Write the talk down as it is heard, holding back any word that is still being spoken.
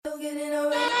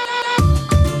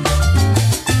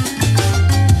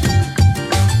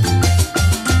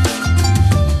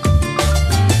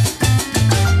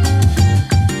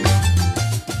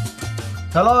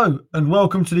Hello and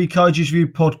welcome to the Coaches View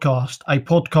podcast, a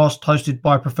podcast hosted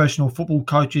by professional football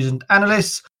coaches and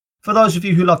analysts. For those of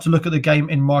you who love to look at the game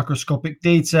in microscopic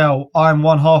detail, I'm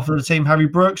one half of the team, Harry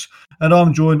Brooks, and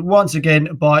I'm joined once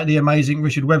again by the amazing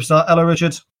Richard Webster. Hello,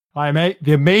 Richard. Hi, mate.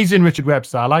 The amazing Richard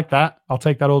Webster. I like that. I'll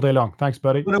take that all day long. Thanks,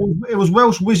 buddy. Well, it was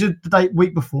Welsh Wizard the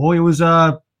week before. It was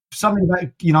something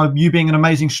about you being an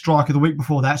amazing striker the week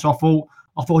before that. So I thought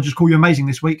I'd just call you amazing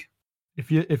this week. If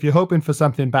you're hoping for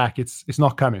something back, it's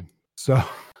not coming. So, well,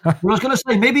 I was going to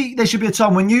say maybe there should be a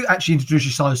time when you actually introduce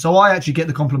yourself, so I actually get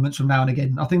the compliments from now and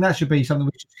again. I think that should be something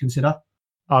we should consider.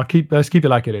 Let's keep it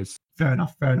like it is. Fair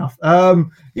enough.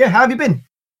 How have you been?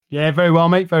 Yeah, very well,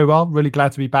 mate. Very well. Really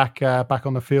glad to be back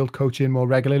on the field, coaching more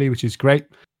regularly, which is great.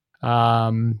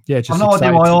 Just I know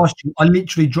idea why I asked you. I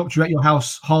literally dropped you at your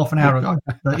house half an hour ago.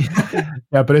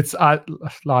 Yeah, but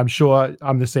I'm sure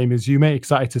I'm the same as you, mate.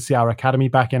 Excited to see our academy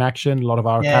back in action. A lot of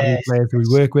our academy players who we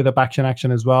work with are back in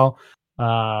action as well.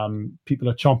 People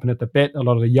are chomping at the bit. A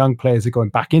lot of the young players are going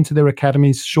back into their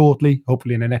academies shortly,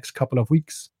 hopefully in the next couple of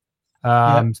weeks.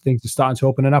 Things are starting to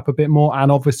open up a bit more,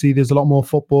 and obviously there's a lot more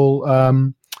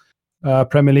football.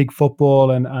 Premier League football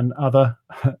and other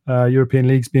European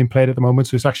leagues being played at the moment.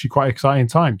 So it's actually quite exciting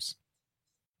times.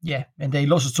 Yeah, indeed.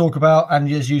 Lots to talk about.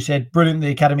 And as you said, brilliant the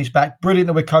academy's back. Brilliant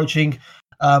that we're coaching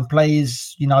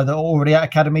players, that are already at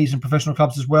academies and professional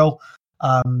clubs as well.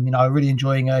 Really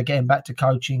enjoying getting back to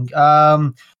coaching.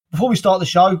 Before we start the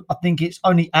show, I think it's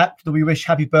only apt that we wish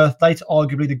happy birthday to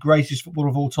arguably the greatest footballer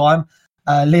of all time,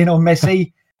 Lionel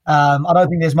Messi. I don't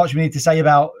think there's much we need to say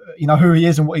about who he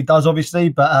is and what he does, obviously,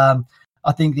 but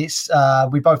I think it's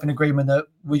we're both in agreement that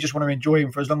we just want to enjoy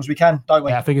him for as long as we can, don't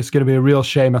we? Yeah, I think it's going to be a real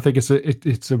shame. I think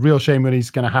it's a real shame when he's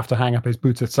going to hang up his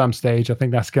boots at some stage. I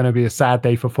think that's going to be a sad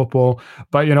day for football.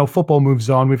 But football moves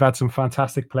on. We've had some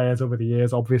fantastic players over the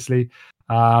years, obviously.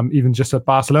 Even just at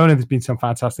Barcelona, there's been some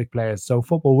fantastic players. So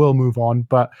football will move on.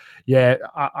 But yeah,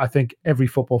 I think every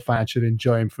football fan should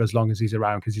enjoy him for as long as he's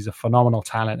around, because he's a phenomenal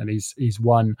talent and he's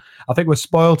won. I think we're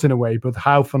spoilt in a way, but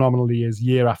how phenomenal he is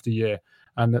year after year.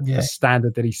 And the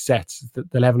standard that he sets,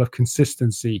 the level of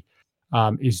consistency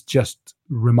is just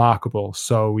remarkable.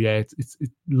 So yeah, it's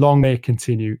long may it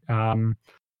continue.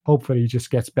 Hopefully he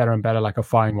just gets better and better like a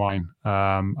fine wine.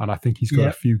 And I think he's got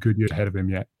a few good years ahead of him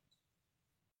yet.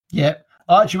 Yeah.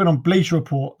 I actually went on Bleacher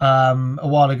Report a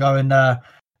while ago, and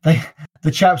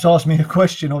the chaps asked me a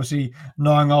question, obviously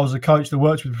knowing I was a coach that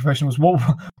works with professionals. What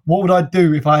would I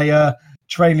do if I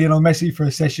train Lionel Messi for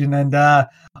a session? And I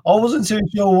wasn't too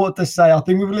sure what to say. I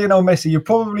think with Lionel Messi, you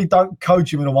probably don't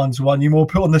coach him in a one-to-one. You more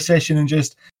put on the session and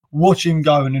just watch him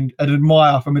go and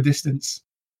admire from a distance.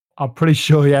 I'm pretty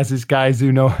sure he has his guys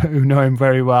who know him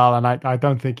very well, and I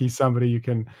don't think he's somebody you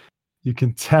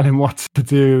can tell him what to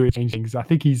do. I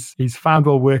think he's found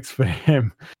what works for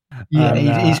him. Yeah,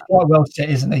 and, he's quite well set,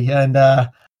 isn't he? And I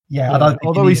don't think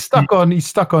although he's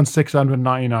stuck on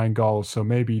 699 goals, so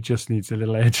maybe he just needs a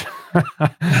little edge.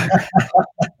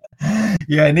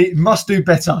 Yeah, and he must do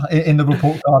better in the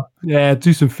report card. Yeah,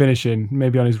 do some finishing,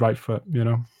 maybe on his right foot,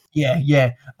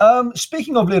 Yeah.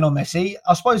 Speaking of Lionel Messi,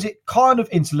 I suppose it kind of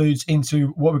interludes into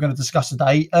what we're going to discuss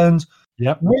today. And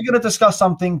we're going to discuss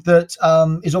something that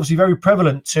is obviously very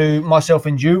prevalent to myself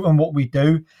and you and what we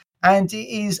do. And it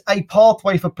is a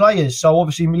pathway for players. So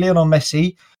obviously Lionel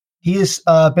Messi, he has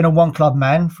been a one-club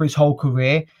man for his whole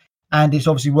career. And it's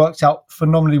obviously worked out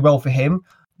phenomenally well for him.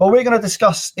 But we're going to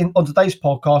discuss on today's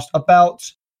podcast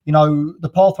about,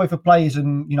 the pathway for players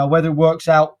and, whether it works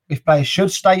out if players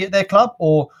should stay at their club,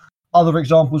 or other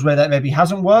examples where that maybe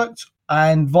hasn't worked,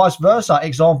 and vice versa,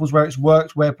 examples where it's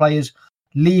worked, where players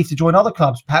leave to join other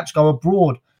clubs, perhaps go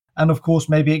abroad. And of course,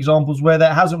 maybe examples where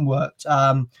that hasn't worked.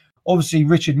 Obviously,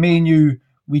 Richard, me and you,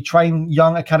 we train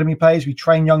young academy players, we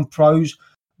train young pros.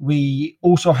 We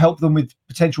also help them with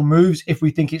potential moves if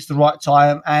we think it's the right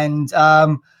time. And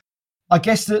I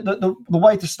guess the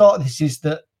way to start this is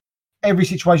that every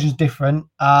situation is different.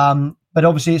 But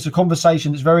obviously, it's a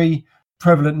conversation that's very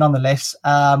prevalent nonetheless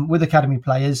with academy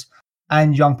players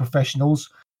and young professionals.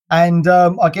 And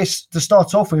I guess to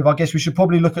start off with, we should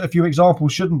probably look at a few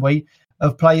examples, shouldn't we,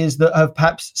 of players that have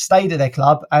perhaps stayed at their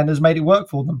club and has made it work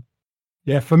for them.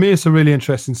 Yeah, for me, it's a really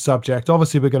interesting subject.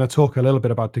 Obviously, we're going to talk a little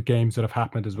bit about the games that have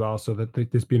happened as well. So that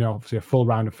there's been obviously a full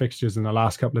round of fixtures in the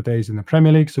last couple of days in the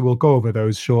Premier League. So we'll go over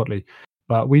those shortly.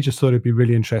 But we just thought it'd be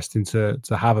really interesting to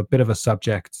have a bit of a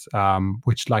subject,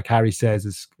 which, like Harry says,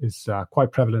 is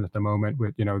quite prevalent at the moment.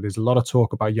 With there's a lot of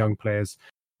talk about young players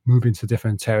moving to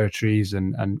different territories,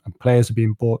 and players are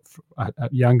being bought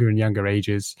at younger and younger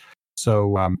ages.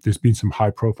 So there's been some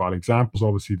high-profile examples.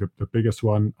 Obviously, the biggest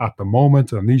one at the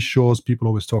moment on these shows, people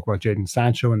always talk about Jadon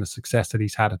Sancho and the success that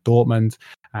he's had at Dortmund,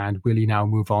 and will he now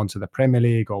move on to the Premier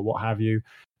League or what have you?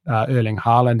 Erling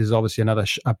Haaland is obviously another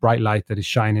a bright light that is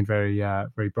shining very,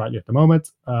 very brightly at the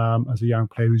moment as a young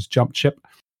player who's jumped ship.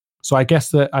 So I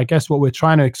guess what we're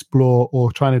trying to explore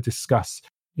or trying to discuss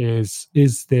is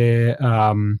there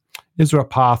a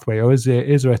pathway, or is there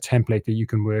a template that you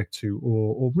can work to,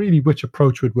 or really which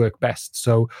approach would work best?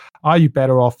 So are you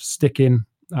better off sticking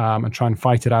and try and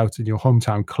fight it out in your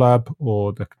hometown club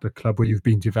or the club where you've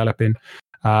been developing,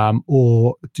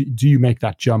 or do you make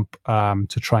that jump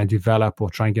to try and develop or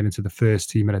try and get into the first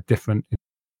team at a different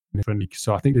league?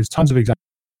 So I think there's tons of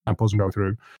examples we go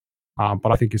through,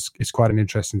 but I think it's quite an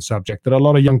interesting subject that a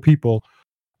lot of young people,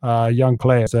 young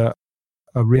players are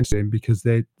really interested in, because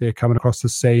they're coming across the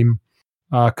same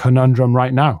conundrum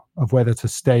right now of whether to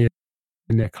stay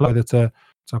in their club, whether to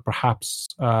perhaps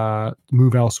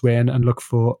move elsewhere and look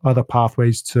for other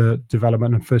pathways to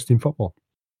development and first team football.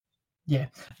 Yeah,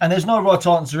 and there's no right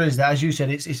answer, is there? As you said,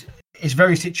 it's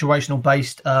very situational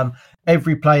based.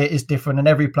 Every player is different, and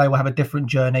every player will have a different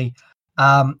journey.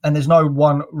 And there's no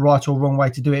one right or wrong way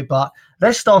to do it. But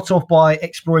let's start off by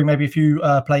exploring maybe a few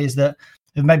players that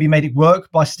have maybe made it work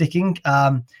by sticking,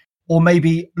 or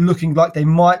maybe looking like they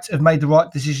might have made the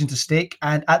right decision to stick.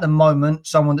 And at the moment,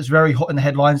 someone that's very hot in the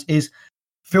headlines is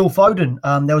Phil Foden.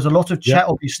 There was a lot of chat,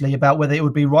 obviously, about whether it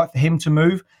would be right for him to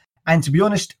move. And to be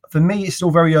honest, for me, it's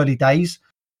still very early days,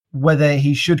 whether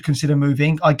he should consider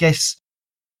moving. I guess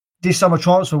this summer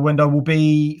transfer window will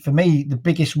be, for me, the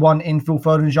biggest one in Phil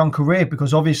Foden's young career,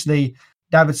 because obviously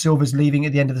David Silva's leaving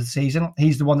at the end of the season.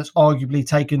 He's the one that's arguably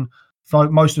taken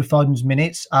most of Foden's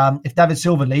minutes. If David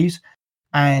Silva leaves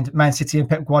and Man City and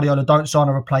Pep Guardiola don't sign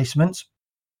a replacement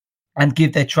and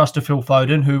give their trust to Phil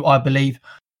Foden, who I believe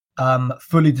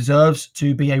fully deserves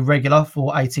to be a regular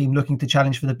for a team looking to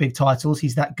challenge for the big titles,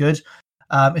 he's that good.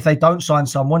 If they don't sign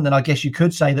someone, then I guess you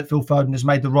could say that Phil Foden has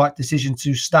made the right decision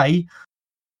to stay.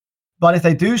 But if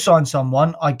they do sign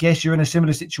someone, I guess you're in a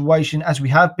similar situation as we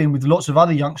have been with lots of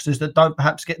other youngsters that don't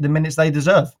perhaps get the minutes they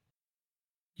deserve.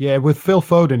 Yeah, with Phil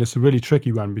Foden, it's a really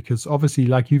tricky one, because obviously,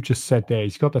 like you've just said there,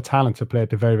 he's got the talent to play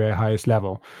at the very, very highest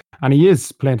level. And he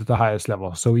is playing at the highest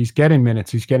level. So he's getting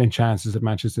minutes, he's getting chances at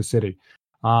Manchester City.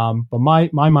 But my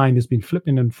mind has been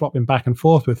flipping and flopping back and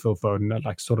forth with Phil Foden.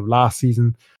 Like sort of last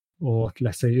season, or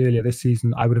let's say earlier this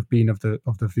season, I would have been of the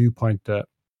viewpoint that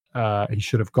he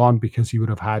should have gone, because he would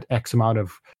have had X amount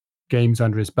of games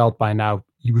under his belt by now.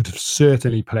 He would have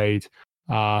certainly played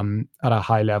at a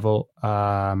high level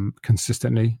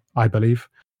consistently, I believe,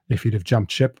 if he'd have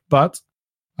jumped ship. But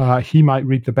he might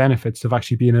reap the benefits of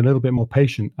actually being a little bit more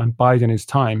patient and biding his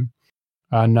time,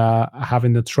 and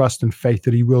having the trust and faith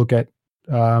that he will get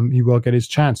his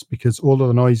chance, because all of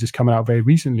the noise is coming out very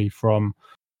recently from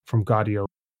Guardiola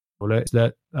is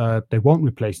that they won't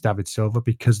replace David Silva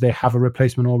because they have a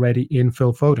replacement already in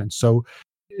Phil Foden. So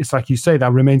it's like you say,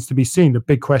 that remains to be seen. The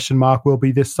big question mark will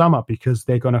be this summer, because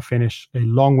they're going to finish a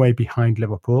long way behind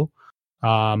Liverpool.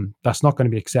 That's not going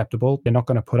to be acceptable. They're not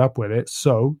going to put up with it.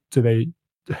 So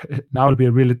now it'll be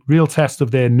a real test of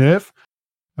their nerve,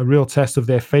 a real test of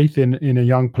their faith in a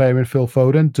young player in Phil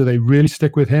Foden. Do they really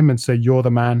stick with him and say, you're the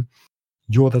man,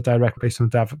 you're the direct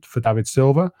replacement for David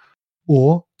Silva?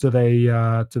 Or do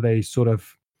they sort of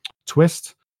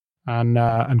twist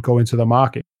and go into the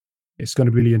market? It's going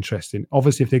to be really interesting.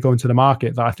 Obviously, if they go into the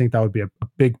market, I think that would be a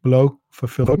big blow for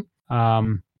Phil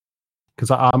Foden.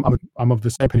 Because I'm of the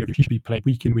same opinion. He should be playing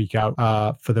week in, week out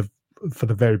for the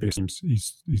very biggest teams.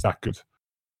 He's that good.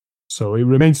 So it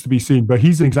remains to be seen. But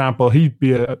he's an example. He'd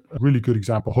be a really good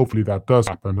example. Hopefully that does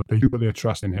happen. They do put their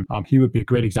trust in him. He would be a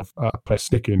great example, player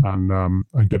sticking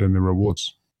and getting the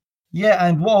rewards. Yeah,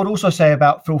 and what I would also say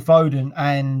about Phil Foden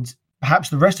and perhaps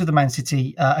the rest of the Man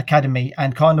City academy,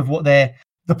 and kind of what the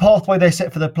pathway they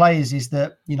set for the players, is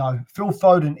that, you know, Phil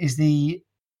Foden is the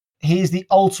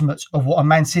ultimate of what a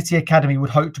Man City academy would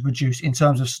hope to produce in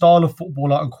terms of style of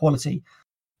footballer and quality.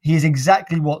 He is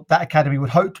exactly what that academy would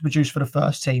hope to produce for the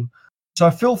first team. So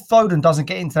if Phil Foden doesn't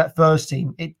get into that first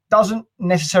team, it doesn't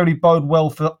necessarily bode well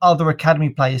for other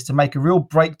academy players to make a real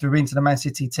breakthrough into the Man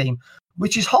City team,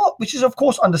 which is hard, which is of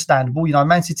course understandable. You know,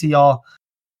 Man City are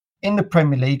in the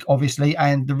Premier League, obviously,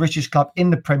 and the richest club in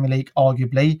the Premier League,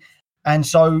 arguably. And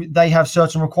so they have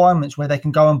certain requirements where they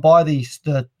can go and buy the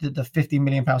 £50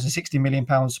 million, the £60 million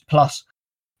plus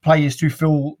players to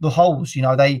fill the holes. You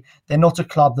know, they're not a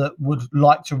club that would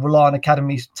like to rely on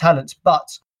academy's talents. But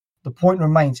the point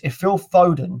remains, if Phil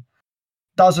Foden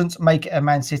doesn't make it at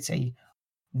Man City,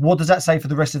 what does that say for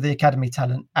the rest of the academy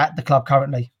talent at the club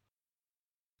currently?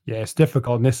 Yeah, it's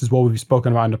difficult. And this is what we've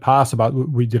spoken about in the past.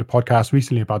 We did a podcast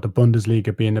recently about the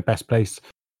Bundesliga being the best place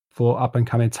for up and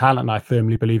coming talent. And I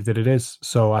firmly believe that it is.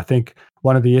 So I think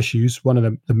one of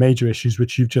the major issues,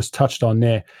 which you've just touched on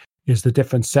there, is the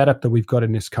different setup that we've got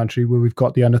in this country, where we've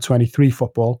got the under 23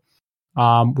 football,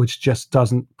 which just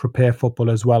doesn't prepare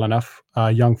footballers well enough,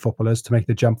 young footballers, to make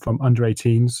the jump from under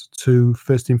 18s to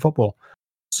first team football.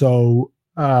 So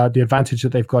the advantage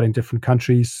that they've got in different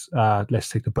countries, let's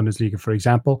take the Bundesliga, for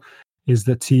example, is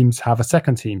that teams have a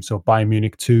second team. So Bayern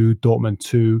Munich 2, Dortmund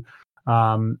 2,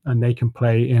 and they can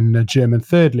play in the German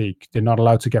third league. They're not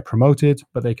allowed to get promoted,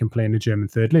 but they can play in the German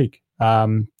third league.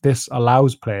 This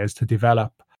allows players to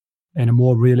develop in a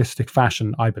more realistic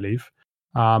fashion, I believe,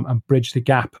 and bridge the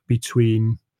gap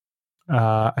between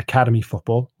academy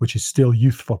football, which is still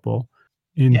youth football,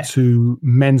 into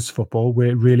men's football, where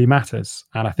it really matters.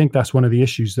 And I think that's one of the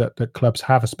issues that clubs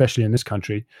have, especially in this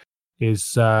country,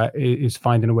 is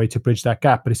finding a way to bridge that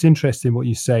gap. But it's interesting what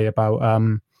you say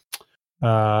about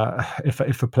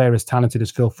if a player as talented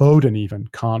as Phil Foden even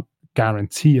can't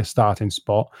guarantee a starting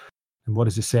spot, and what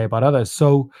does it say about others?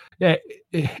 So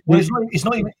it's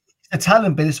not even a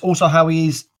talent, but it's also how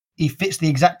he fits the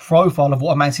exact profile of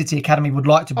what a Man City academy would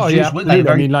like to produce.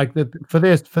 I mean, like for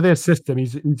their system,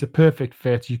 he's a perfect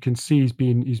fit. You can see he's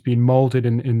been molded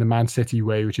in the Man City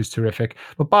way, which is terrific.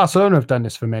 But Barcelona have done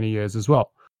this for many years as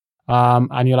well,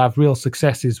 and you'll have real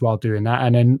successes while doing that,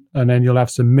 and then you'll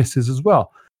have some misses as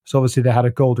well. So obviously they had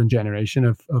a golden generation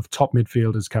of top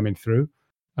midfielders coming through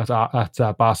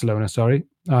at Barcelona,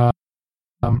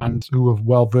 and who are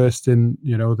well versed in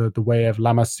the way of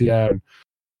La Masia and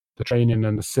the training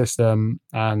and the system,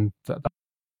 and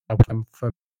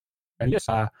for years.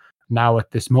 Now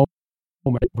at this moment,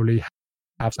 probably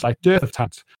have slight dearth of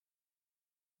talent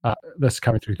that's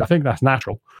coming through. I think that's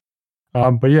natural.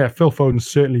 But yeah, Phil Foden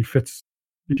certainly fits.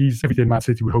 He's everything Man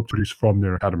City would hope to produce from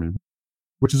their academy,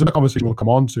 which is a conversation we'll come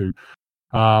on to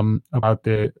about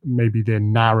their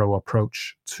narrow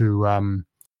approach to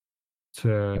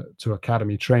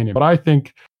academy training. But I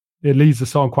think it leads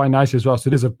us on quite nicely as well. So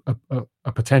it is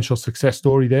a potential success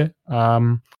story there.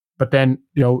 But then,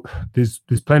 there's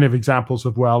plenty of examples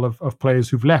of players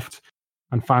who've left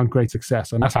and found great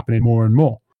success, and that's happening more and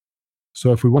more.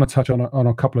 So if we want to touch on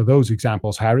a couple of those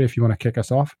examples, Harry, if you want to kick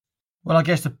us off. Well, I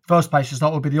guess the first place to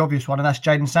start would be the obvious one, and that's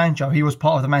Jadon Sancho. He was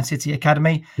part of the Man City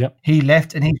academy. Yep. He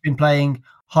left, and he's been playing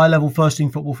high-level first-team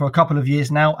football for a couple of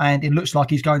years now, and it looks like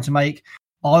he's going to make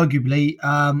arguably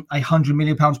 £100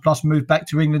 million plus move back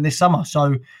to England this summer.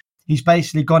 So he's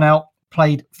basically gone out,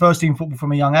 played first-team football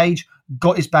from a young age,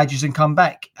 got his badges and come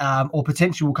back, or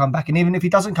potentially will come back. And even if he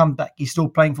doesn't come back, he's still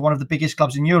playing for one of the biggest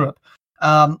clubs in Europe.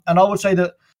 And I would say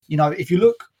that, if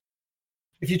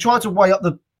you try to weigh up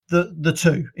the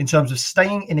two in terms of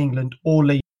staying in England or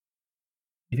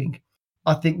leaving,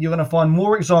 I think you're going to find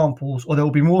more examples, or there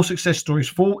will be more success stories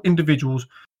for individuals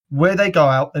where they go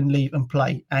out and leave and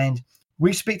play. And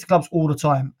we speak to clubs all the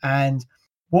time, and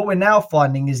what we're now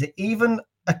finding is that even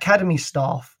academy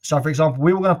staff, so for example,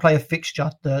 we were going to play a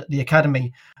fixture, the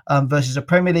academy versus a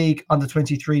Premier League under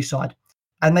 23 side,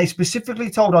 and they specifically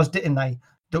told us, didn't they,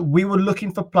 that we were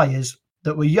looking for players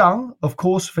that were young, of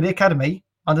course, for the academy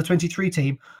under 23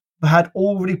 team, but had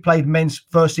already played men's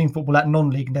first team football at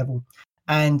non-league level.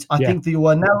 And I think that you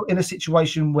are now in a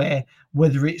situation where,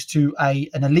 whether it's to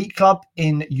an elite club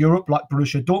in Europe like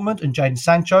Borussia Dortmund and Jadon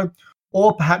Sancho,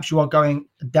 or perhaps you are going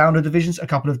down the divisions, a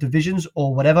couple of divisions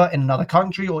or whatever in another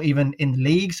country, or even in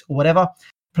leagues or whatever,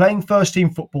 playing first team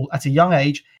football at a young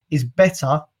age is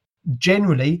better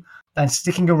generally than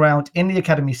sticking around in the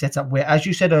academy setup where, as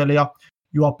you said earlier,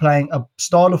 you are playing a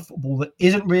style of football that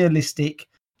isn't realistic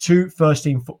to first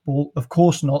team football. Of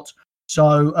course not.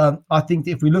 So I think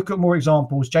that if we look at more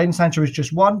examples, Jadon Sancho is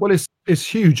just one. Well, it's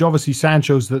huge. Obviously,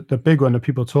 Sancho's the big one that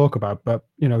people talk about. But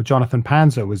Jonathan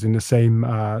Panzer was in the same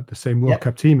World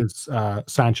Cup team as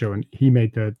Sancho, and he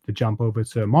made the jump over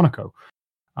to Monaco.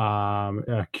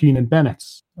 Keenan Bennett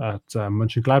at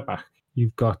Mönchengladbach.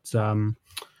 You've got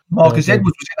Marcus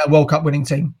Edwards was in that World Cup winning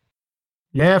team.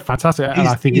 Yeah, fantastic. And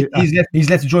I think he's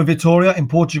left to join Vitória in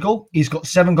Portugal. He's got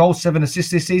 7 goals, 7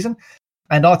 assists this season.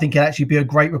 And I think it'd actually be a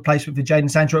great replacement for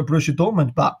Jadon Sancho at Borussia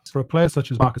Dortmund. But for a player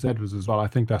such as Marcus Edwards as well, I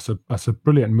think that's a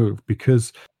brilliant move,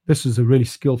 because this is a really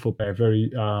skillful player, very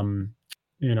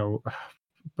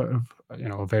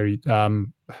very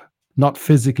not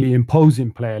physically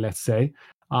imposing player, let's say.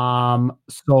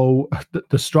 So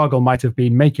the struggle might have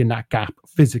been making that gap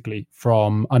physically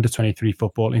from under 23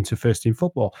 football into first team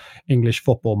football. English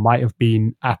football might have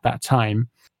been at that time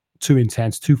too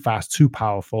intense, too fast, too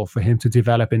powerful for him to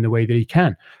develop in the way that he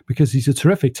can, because he's a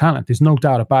terrific talent. There's no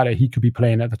doubt about it. He could be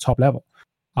playing at the top level.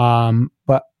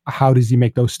 But how does he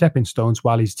make those stepping stones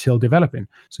while he's still developing?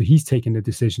 So he's taking the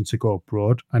decision to go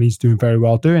abroad, and he's doing very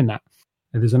well doing that.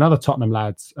 And there's another Tottenham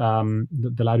lad,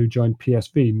 the lad who joined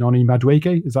PSV, Noni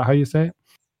Madueke. Is that how you say it?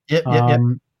 Yep.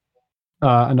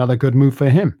 Another good move for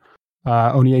him.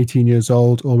 Only 18 years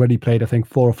old, already played, I think,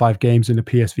 4 or 5 games in the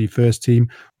PSV first team.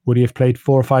 Would he have played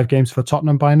 4 or 5 games for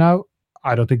Tottenham by now?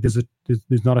 I don't think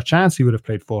there's not a chance he would have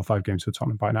played 4 or 5 games for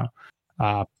Tottenham by now.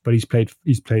 But he's played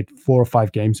 4 or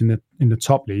 5 games in the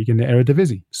top league in the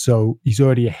Eredivisie. So he's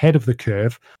already ahead of the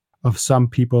curve of some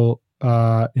people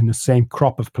in the same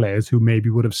crop of players who maybe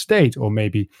would have stayed or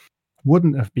maybe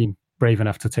wouldn't have been brave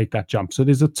enough to take that jump. So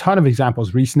there's a ton of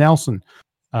examples. Reiss Nelson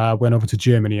went over to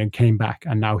Germany and came back,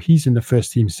 and now he's in the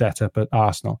first team setup at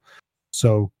Arsenal.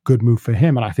 So good move for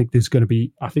him. And I think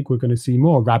we're going to see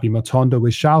more. Rabbi Matondo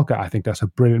with Schalke. I think that's a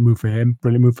brilliant move for him.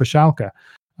 Brilliant move for Schalke.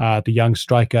 The young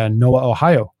striker Noah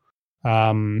Ohio,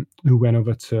 who went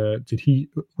over to,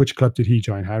 which club did he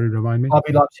join? Harry, remind me.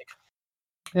 RB Leipzig.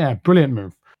 Yeah, brilliant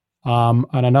move. And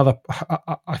another,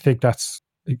 I think that's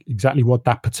exactly what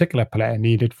that particular player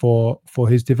needed for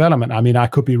his development. I mean, I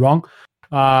could be wrong,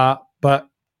 but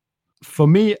for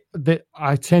me,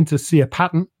 I tend to see a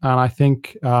pattern, and I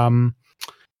think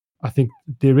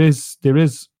there is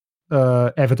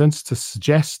evidence to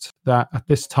suggest that at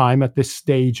this time, at this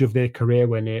stage of their career,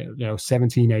 when they're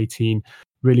 17, 18,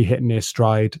 really hitting their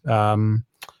stride,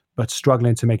 but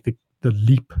struggling to make the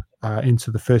leap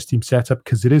into the first team setup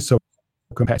because it is so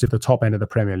competitive, the top end of the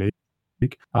Premier League,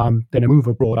 then a move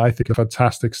abroad, I think, a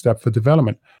fantastic step for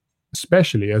development,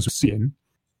 especially as we're seeing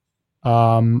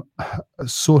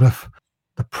sort of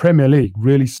the Premier League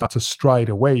really start to stride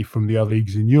away from the other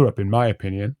leagues in Europe, in my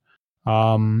opinion.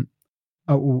 Like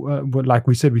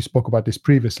we said, we spoke about this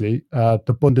previously.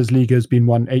 The Bundesliga has been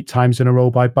won 8 times in a row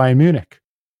by Bayern Munich.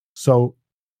 So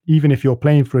even if you're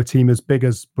playing for a team as big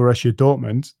as Borussia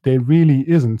Dortmund, there really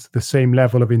isn't the same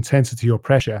level of intensity or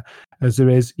pressure as there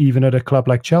is even at a club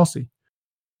like Chelsea.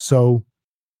 So,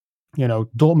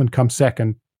 Dortmund comes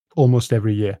second almost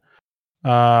every year.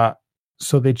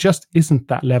 So there just isn't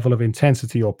that level of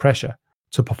intensity or pressure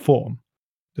to perform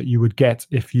that you would get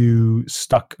if you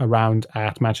stuck around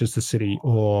at Manchester City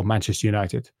or Manchester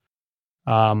United.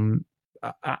 And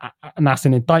that's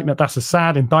an indictment. That's a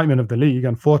sad indictment of the league,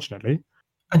 unfortunately.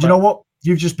 And you know what?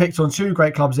 You've just picked on 2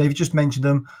 great clubs there. You've just mentioned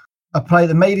them. A player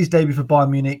that made his debut for Bayern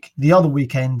Munich the other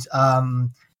weekend,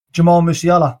 Jamal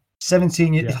Musiala,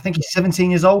 17 years. Yeah. I think he's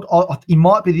 17 years old. He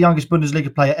might be the youngest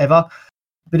Bundesliga player ever.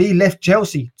 But he left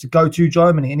Chelsea to go to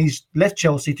Germany, and he's left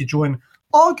Chelsea to join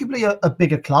arguably a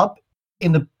bigger club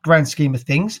in the grand scheme of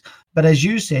things. But as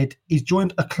you said, he's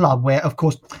joined a club where, of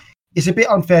course, it's a bit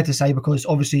unfair to say because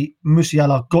obviously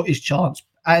Musiala got his chance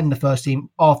in the first team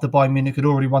after Bayern Munich had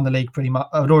already won the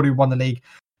league.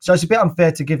 So it's a bit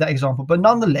unfair to give that example. But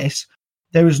nonetheless,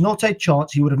 there is not a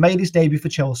chance he would have made his debut for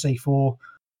Chelsea or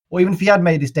even if he had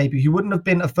made his debut, he wouldn't have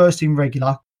been a first team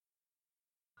regular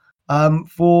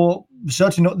for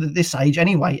certainly not at this age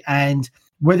anyway. And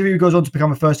whether he goes on to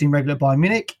become a first team regular by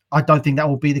Munich, I don't think that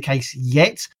will be the case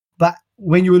yet. But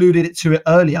when you alluded to it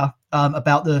earlier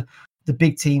about the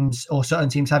big teams or certain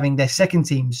teams having their second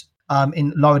teams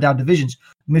in lower down divisions,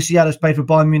 Musiala's played for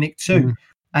Bayern Munich too.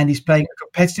 And he's playing a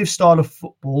competitive style of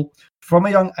football from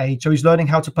a young age. So he's learning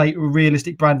how to play a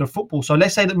realistic brand of football. So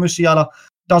let's say that Musiala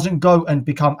doesn't go and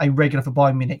become a regular for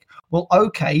Bayern Munich. Well,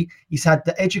 okay, he's had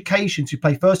the education to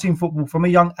play first-team football from a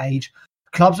young age.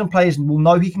 Clubs and players will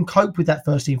know he can cope with that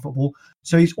first-team football.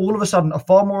 So he's all of a sudden a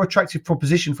far more attractive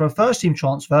proposition for a first-team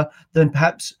transfer than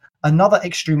perhaps another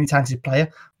extremely talented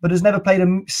player, but has never played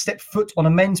a step foot on a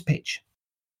men's pitch.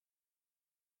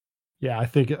 Yeah, I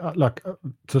think,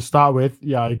 to start with,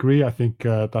 I agree. I think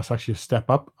that's actually a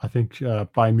step up. I think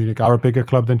Bayern Munich are a bigger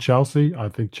club than Chelsea. I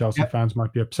think Chelsea fans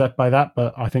might be upset by that,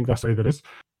 but I think that's the way that is.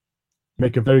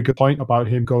 Make a very good point about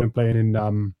him going and playing in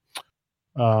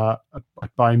at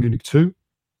Bayern Munich too.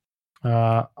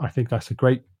 I think that's a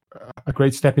great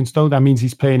stepping stone. That means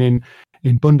he's playing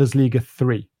in Bundesliga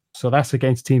 3. So that's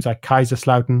against teams like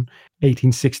Kaiserslautern,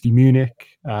 1860 Munich,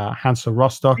 Hansa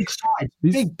Rostock. Big sides,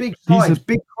 big sides,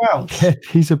 big crowds.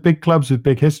 These are big clubs with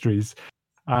big histories,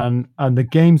 and the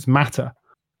games matter.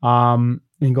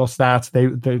 Ingolstadt,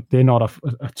 they're not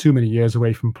too many years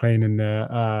away from playing in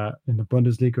the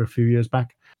Bundesliga a few years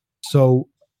back. So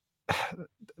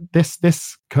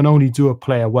this can only do a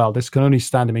player well. This can only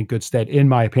stand him in good stead, in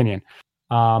my opinion.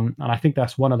 And I think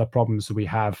that's one of the problems that we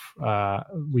have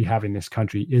in this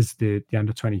country is the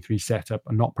under 23 setup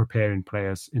and not preparing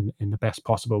players in the best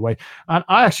possible way. And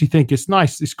I actually think it's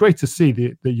nice. It's great to see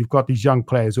that you've got these young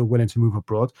players who are willing to move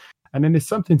abroad. And then there's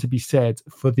something to be said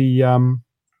for the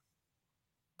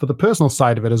for the personal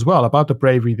side of it as well, about the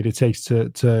bravery that it takes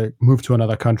to move to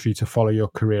another country to follow your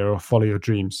career or follow your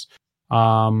dreams.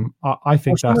 I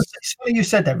think that's... It's funny you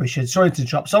said that, Richard. Sorry to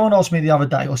interrupt. Someone asked me the other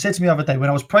day, or said to me the other day, when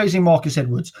I was praising Marcus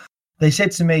Edwards, they said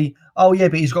to me, oh yeah,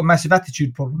 but he's got massive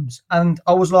attitude problems. And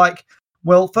I was like,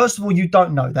 well, first of all, you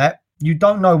don't know that. You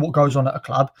don't know what goes on at a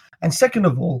club. And second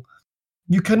of all,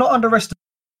 you cannot underestimate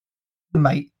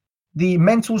the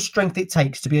mental strength it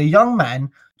takes to be a young man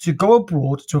to go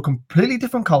abroad to a completely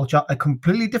different culture, a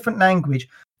completely different language,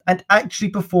 and actually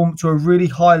perform to a really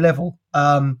high level.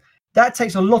 That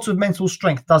takes a lot of mental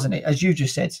strength, doesn't it? As you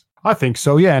just said. I think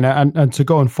so, yeah. And to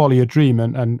go and follow your dream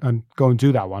and go and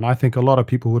do that one, I think a lot of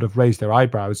people would have raised their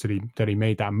eyebrows that he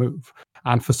made that move.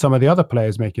 And for some of the other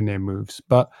players making their moves.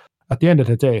 But at the end of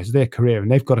the day, it's their career and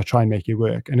they've got to try and make it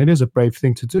work. And it is a brave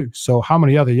thing to do. So how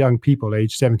many other young people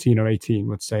aged 17 or 18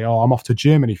 would say, oh, I'm off to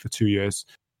Germany for 2 years.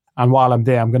 And while I'm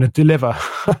there, I'm going to deliver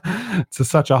to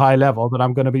such a high level that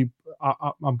I'm going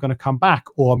to come back,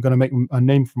 or I'm going to make a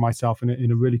name for myself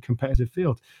in a really competitive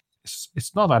field.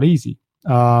 It's not that easy.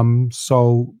 And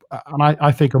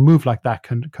I think a move like that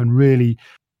can really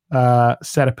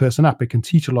set a person up. It can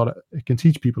teach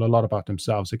people a lot about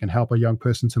themselves. It can help a young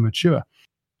person to mature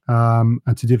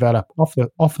and to develop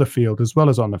off the field as well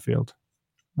as on the field.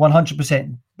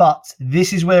 100%. But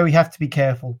this is where we have to be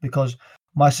careful, because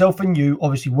myself and you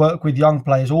obviously work with young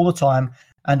players all the time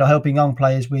and are helping young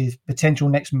players with potential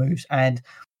next moves. And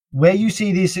where you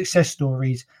see these success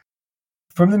stories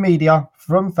from the media,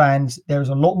 from fans, there is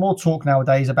a lot more talk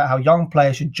nowadays about how young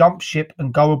players should jump ship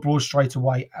and go abroad straight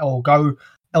away or go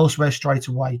elsewhere straight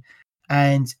away.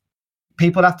 And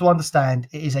people have to understand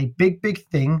it is a big, big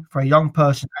thing for a young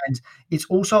person. And it's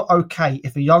also okay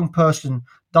if a young person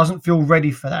doesn't feel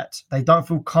ready for that. They don't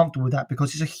feel comfortable with that,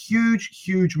 because it's a huge,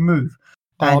 huge move.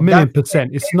 Oh, 1,000,000%.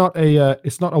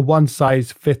 It's not a one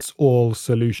size fits all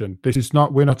solution.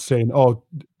 We're not saying, oh,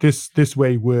 this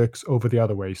way works over the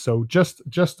other way. So just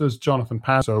as Jonathan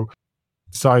Panso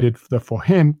decided that for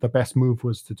him the best move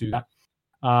was to do that,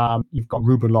 you've got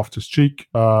Ruben Loftus-Cheek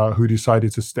who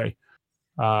decided to stay.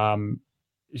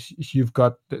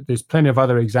 There's plenty of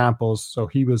other examples. So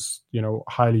he was,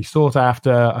 highly sought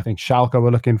after. I think Schalke were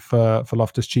looking for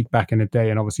Loftus-Cheek back in the day,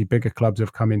 and obviously bigger clubs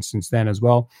have come in since then as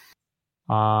well.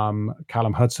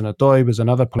 Callum Hudson-Odoi was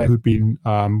another player who'd been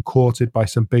courted by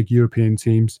some big European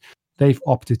teams. They've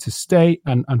opted to stay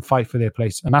and fight for their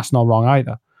place, and that's not wrong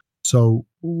either. So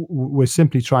we're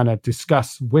simply trying to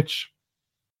discuss which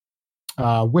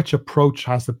approach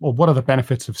or what are the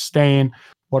benefits of staying,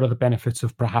 what are the benefits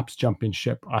of perhaps jumping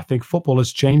ship. I think football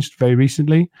has changed very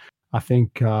recently. I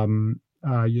think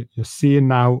you're seeing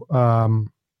now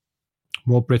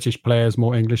more British players,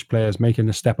 more English players making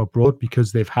the step abroad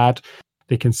because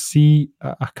they can see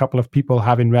a couple of people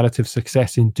having relative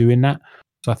success in doing that.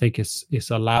 So I think it's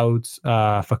allowed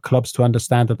for clubs to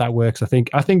understand that works. I think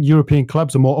European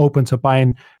clubs are more open to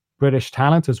buying British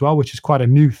talent as well, which is quite a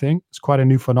new thing. It's quite a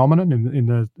new phenomenon in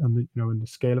the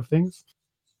scale of things.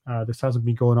 This hasn't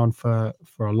been going on for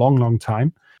a long, long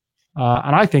time,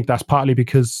 and I think that's partly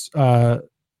because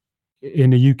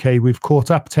in the UK we've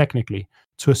caught up technically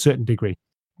to a certain degree.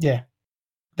 Yeah.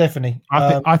 Definitely.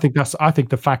 I think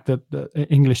the fact that the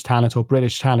English talent or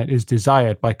British talent is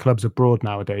desired by clubs abroad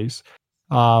nowadays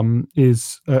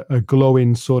is a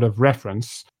glowing sort of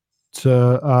reference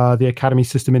to the academy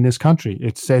system in this country.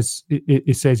 It says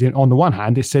on the one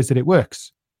hand, it says that it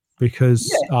works,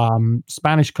 because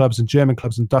Spanish clubs and German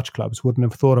clubs and Dutch clubs wouldn't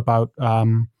have thought about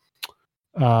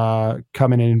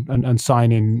coming in and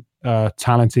signing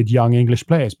talented young English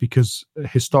players, because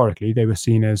historically they were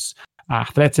seen as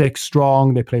athletic,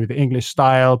 strong. They play with the English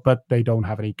style, but they don't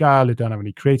have any guile. They don't have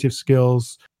any creative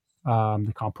skills.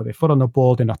 They can't put their foot on the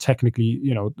ball. They're not technically,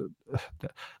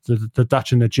 the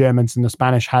Dutch and the Germans and the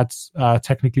Spanish had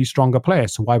technically stronger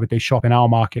players. So why would they shop in our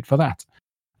market for that?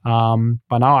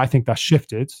 But now I think that's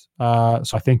shifted. So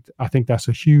I think that's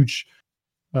a huge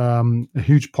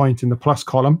point in the plus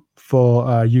column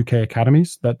for UK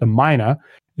academies. That the minor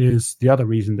is the other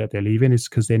reason that they're leaving, is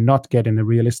because they're not getting the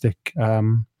realistic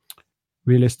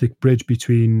bridge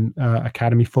between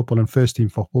academy football and first team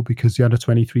football, because the under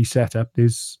 23 setup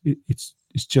it's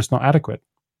just not adequate.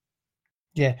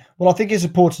 Yeah, well, I think it's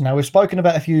important now. We've spoken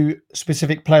about a few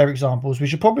specific player examples. We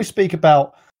should probably speak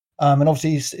about, and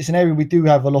obviously it's an area we do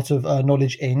have a lot of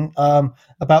knowledge in,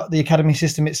 about the academy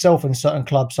system itself in certain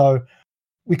clubs. So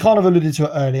we kind of alluded to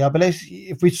it earlier, but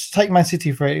if we take Man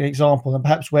City for an example, and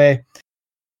perhaps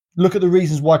look at the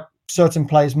reasons why certain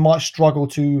players might struggle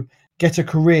to get a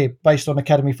career based on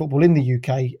academy football in the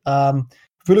UK.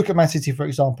 If we look at Man City, for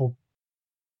example,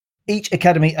 each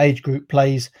academy age group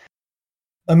plays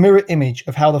a mirror image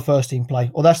of how the first team play,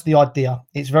 or that's the idea.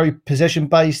 It's very possession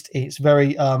based. It's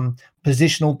very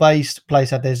positional based. Players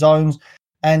have their zones,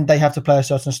 and they have to play a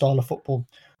certain style of football,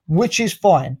 which is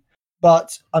fine.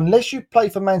 But unless you play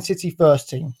for Man City first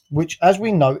team, which, as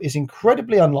we know, is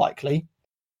incredibly unlikely,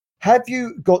 have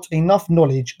you got enough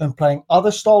knowledge and playing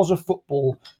other styles of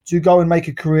football to go and make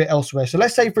a career elsewhere? So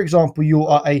let's say, for example, you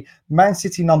are a Man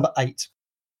City number 8.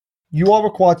 You are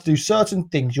required to do certain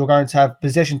things. You're going to have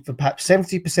possession for perhaps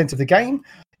 70% of the game.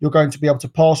 You're going to be able to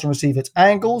pass and receive at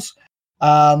angles.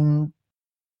 And,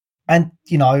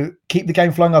 keep the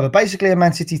game flowing over. Basically a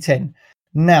Man City 10.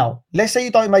 Now, let's say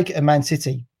you don't make it a Man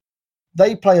City.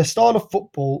 They play a style of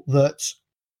football that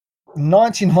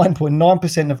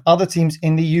 99.9% of other teams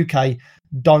in the UK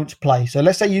don't play. So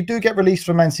let's say you do get released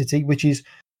from Man City, which is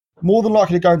more than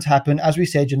likely going to happen. As we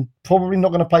said, you're probably not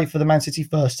going to play for the Man City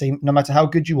first team, no matter how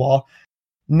good you are.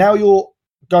 Now you're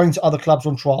going to other clubs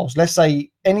on trials. Let's say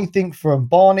anything from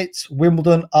Barnet,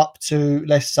 Wimbledon, up to,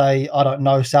 let's say, I don't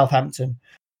know, Southampton.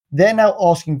 They're now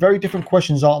asking very different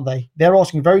questions, aren't they? They're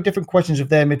asking very different questions of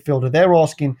their midfielder. They're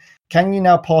asking, can you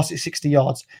now pass it 60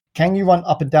 yards? Can you run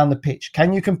up and down the pitch?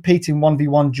 Can you compete in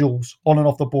 1v1 duels on and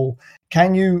off the ball?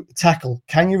 Can you tackle?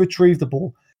 Can you retrieve the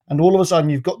ball? And all of a sudden,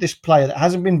 you've got this player that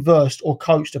hasn't been versed or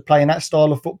coached to play in that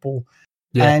style of football,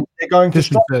 and they're going to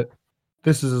stop.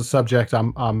 This is a subject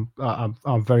I'm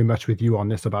very much with you on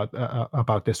this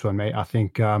about this one, mate. I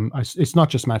think it's not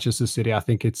just Manchester City. I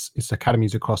think it's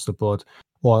academies across the board,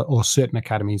 or certain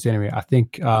academies anyway. I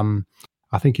think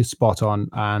you're spot on.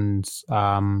 And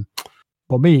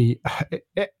for me,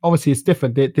 obviously it's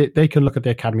different. They can look at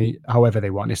the academy however they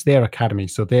want. It's their academy,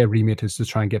 so their remit is to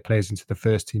try and get players into the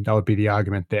first team. That would be the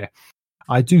argument there.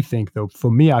 I do think, though,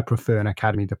 for me, I prefer an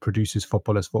academy that produces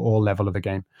footballers for all level of the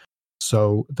game.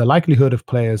 So the likelihood of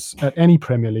players at any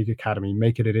Premier League academy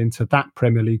making it into that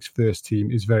Premier League's first team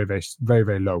is very, very, very,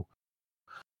 very low.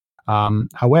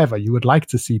 However, you would like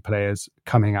to see players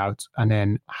coming out and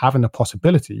then having the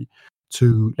possibility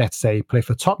to, let's say, play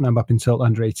for Tottenham up until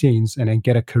under 18s and then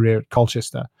get a career at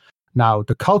Colchester. Now,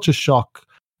 the culture shock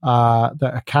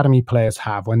that academy players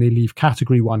have when they leave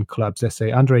Category 1 clubs, let's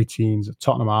say under 18s,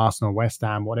 Tottenham, Arsenal, West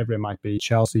Ham, whatever it might be,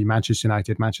 Chelsea, Manchester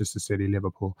United, Manchester City,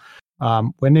 Liverpool.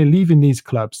 When they're leaving these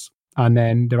clubs and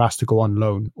then they're asked to go on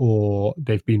loan, or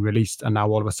they've been released and now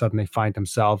all of a sudden they find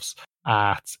themselves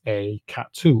at a Cat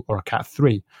 2 or a Cat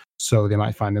 3. So they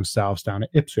might find themselves down at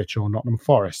Ipswich or Nottingham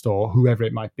Forest or whoever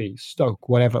it might be, Stoke,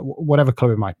 whatever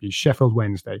club it might be, Sheffield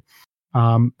Wednesday.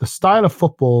 The style of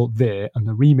football there and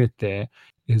the remit there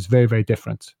is very, very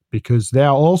different, because they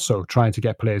are also trying to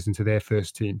get players into their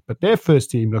first team. But their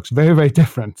first team looks very, very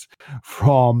different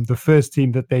from the first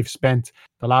team that they've spent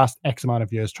the last X amount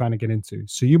of years trying to get into.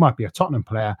 So you might be a Tottenham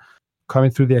player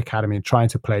coming through the academy and trying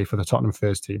to play for the Tottenham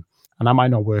first team. And that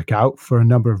might not work out for a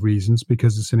number of reasons,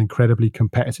 because it's an incredibly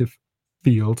competitive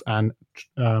field and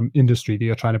industry that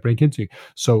you're trying to break into.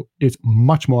 So it's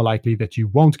much more likely that you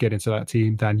won't get into that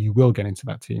team than you will get into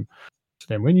that team. So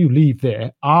then when you leave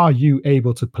there, are you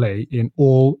able to play in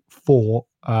all 4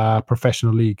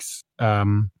 professional leagues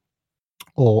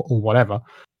or whatever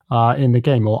in the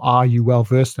game? Or are you well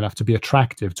versed enough to be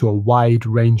attractive to a wide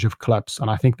range of clubs?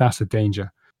 And I think that's a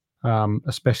danger,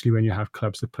 especially when you have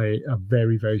clubs that play a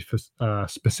very, very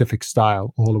specific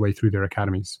style all the way through their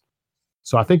academies.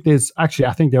 So I think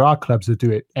there are clubs that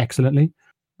do it excellently.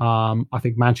 I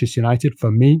think Manchester United, for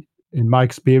me, in my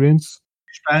experience,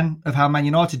 fan of how Man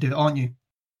United do it, aren't you?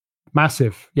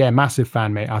 Massive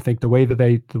fan, mate. I think the way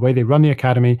they run the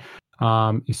academy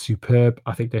is superb.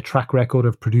 I think their track record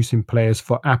of producing players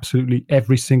for absolutely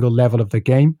every single level of the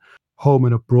game, home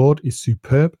and abroad, is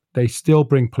superb. They still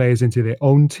bring players into their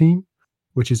own team,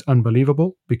 which is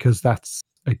unbelievable, because that's,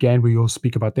 again, we all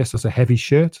speak about this as a heavy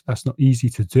shirt. That's not easy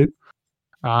to do.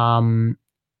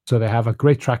 So they have a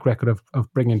great track record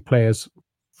of bringing players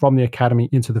from the academy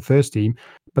into the first team.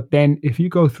 But then if you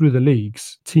go through the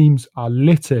leagues, teams are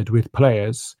littered with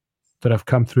players that have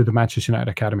come through the Manchester United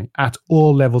academy at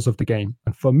all levels of the game.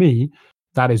 And for me,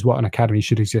 that is what an academy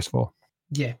should exist for.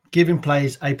 Yeah, giving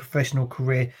players a professional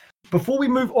career. Before we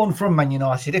move on from Man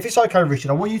United, if it's okay, Richard,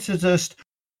 I want you to just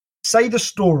say the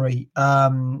story.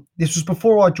 This was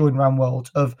before I joined Round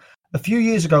World, of a few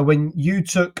years ago when you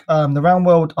took the Round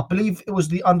World, I believe it was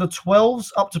the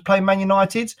under-12s, up to play Man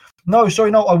United. No,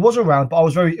 I was around, but I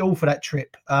was very ill for that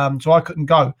trip, so I couldn't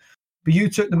go. But you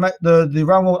took the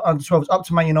Round World under-12s up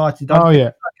to Man United. Oh, yeah.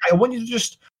 Okay, I want you to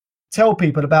just tell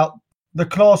people about the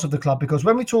class of the club, because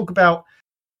when we talk about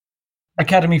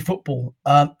academy football,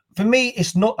 for me,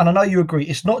 it's not, and I know you agree,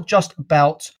 it's not just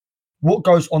about what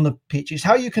goes on the pitch. It's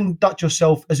how you conduct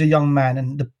yourself as a young man,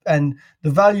 and the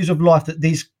values of life that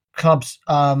these clubs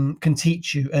can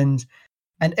teach you, and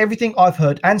everything I've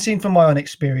heard and seen from my own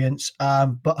experience,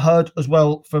 but heard as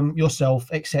well from yourself,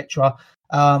 etc.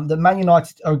 That Man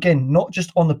United are, again, not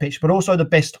just on the pitch, but also the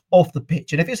best off the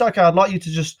pitch. And if it's okay, I'd like you to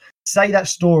just say that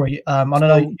story. I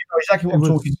know you know exactly what I'm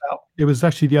talking about. It was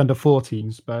actually the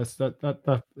under-14s, but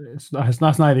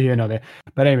that's neither here nor there.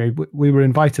 But anyway, we were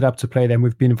invited up to play them.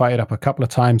 We've been invited up a couple of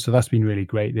times, so that's been really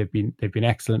great. They've been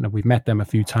excellent, and we've met them a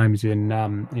few times in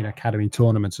academy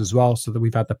tournaments as well. So that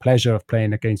we've had the pleasure of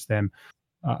playing against them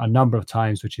a number of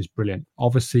times, which is brilliant.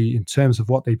 Obviously, in terms of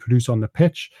what they produce on the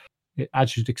pitch,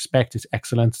 as you'd expect, it's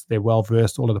excellent. They're well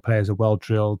versed. All of the players are well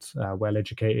drilled, well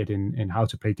educated in how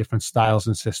to play different styles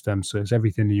and systems. So it's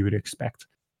everything that you would expect.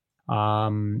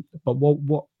 But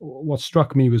what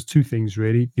struck me was two things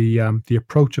really: the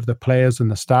approach of the players and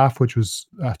the staff, which was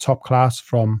top class.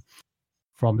 From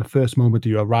the first moment that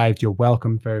you arrived, you're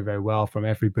welcomed very, very well from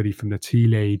everybody, from the tea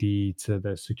lady to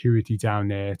the security down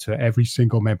there to every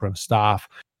single member of staff.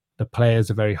 The players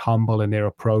are very humble in their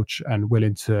approach and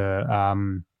willing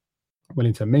to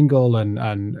mingle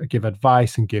and give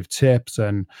advice and give tips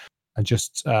and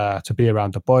just to be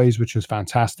around the boys, which was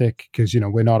fantastic, because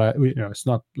we're not it's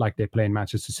not like they're playing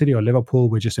Manchester City or Liverpool.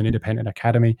 We're just an independent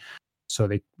academy, so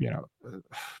they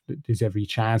there's every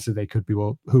chance that they could be,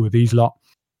 well, who are these lot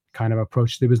kind of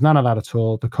approach. There was none of that at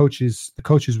all. The coaches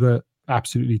were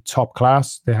absolutely top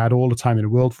class. They had all the time in the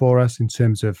world for us in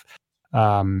terms of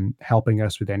helping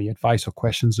us with any advice or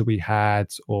questions that we had,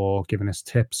 or giving us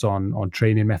tips on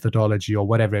training methodology or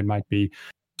whatever it might be.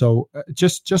 So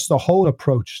just the whole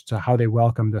approach to how they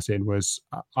welcomed us in was,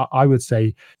 I would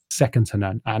say, second to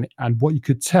none. And what you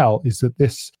could tell is that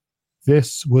this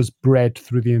was bred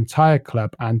through the entire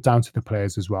club and down to the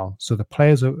players as well. So the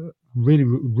players are really,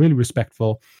 really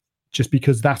respectful, just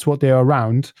because that's what they're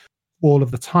around all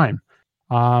of the time.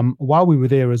 While we were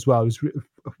there as well,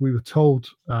 we were told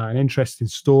an interesting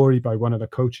story by one of the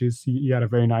coaches. He had a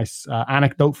very nice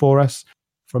anecdote for us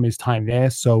from his time there.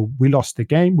 So we lost the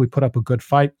game. We put up a good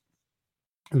fight.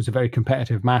 It was a very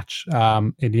competitive match.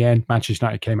 In the end, Manchester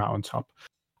United came out on top.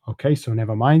 Okay, so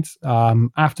never mind.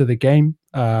 After the game,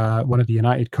 one of the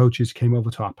United coaches came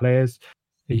over to our players.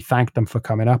 He thanked them for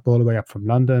coming up all the way up from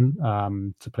London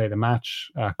to play the match,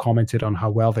 commented on how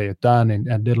well they had done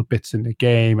and little bits in the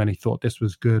game, and he thought this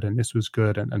was good and this was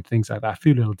good and things like that, a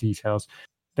few little details.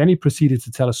 Then he proceeded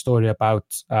to tell a story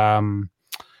about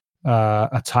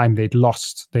a time they'd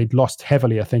lost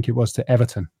heavily, I think it was, to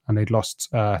Everton, and they'd lost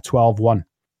 12-1.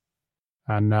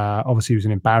 And obviously it was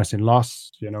an embarrassing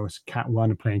loss. It's Cat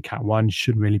 1 and playing Cat 1. You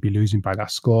shouldn't really be losing by that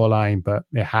scoreline, but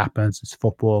it happens. It's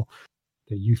football.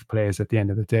 The youth players at the end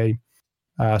of the day.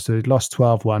 So they'd lost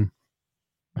 12-1,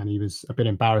 and he was a bit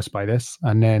embarrassed by this.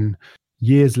 And then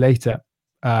years later,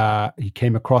 he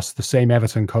came across the same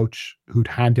Everton coach who'd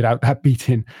handed out that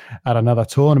beating at another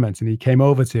tournament, and he came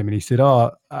over to him and he said,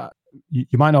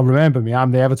 you might not remember me.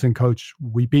 I'm the Everton coach.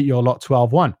 We beat your lot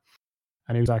 12-1.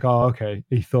 And he was like, oh, okay.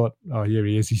 He thought, oh, here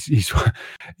he is.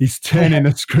 He's turning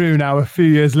the screw now a few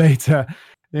years later.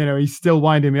 He's still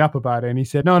winding me up about it. And he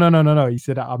said, no. He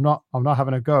said, I'm not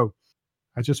having a go.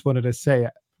 I just wanted to say,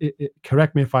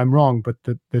 correct me if I'm wrong, but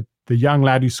the young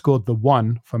lad who scored the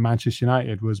 1 for Manchester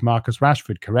United was Marcus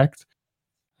Rashford, correct?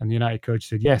 And the United coach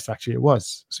said, yes, actually it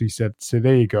was. So he said, so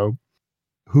there you go.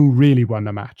 Who really won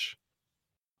the match?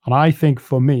 And I think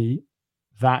for me,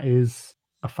 that is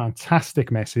a fantastic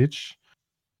message,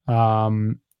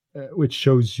 which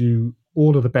shows you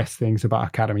all of the best things about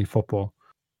academy football.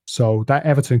 So that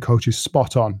Everton coach is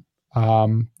spot on.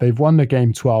 They've won the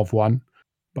game 12-1,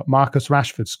 but Marcus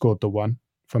Rashford scored the 1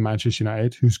 for Manchester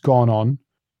United, who's gone on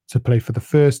to play for the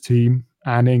first team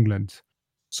and England.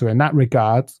 So in that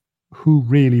regard, who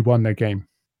really won the game?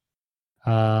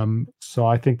 So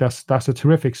I think that's a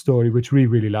terrific story, which we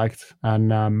really liked.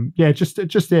 And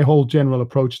just their whole general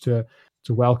approach to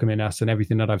welcoming us and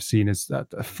everything that I've seen is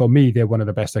that, for me, they're one of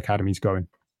the best academies going.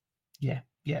 Yeah,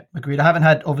 agreed. I haven't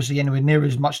had, obviously, anywhere near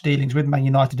as much dealings with Man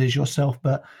United as yourself,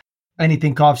 but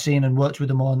anything I've seen and worked with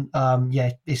them on,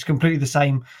 it's completely the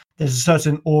same. There's a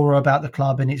certain aura about the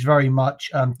club, and it's very much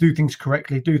do things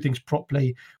correctly, do things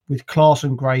properly with class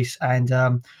and grace. And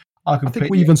I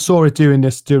think we even saw it during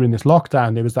this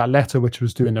lockdown. There was that letter which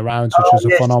was doing the rounds, which was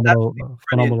a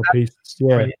phenomenal piece.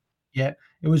 Yeah.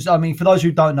 It was. I mean, for those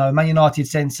who don't know, Man United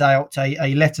sent out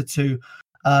a letter to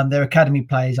their academy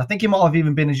players. I think it might have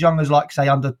even been as young as, like, say,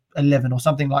 under 11 or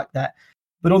something like that.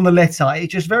 But on the letter, it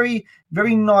just very,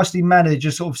 very nicely managed,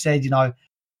 just sort of said,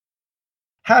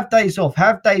 have days off,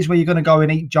 have days where you're going to go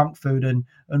and eat junk food and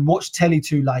watch telly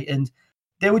too late. And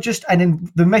There were just, and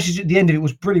then the message at the end of it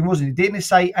was brilliant, wasn't it? Didn't it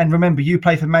say, and remember, you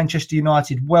play for Manchester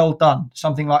United, well done,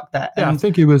 something like that? Yeah, and I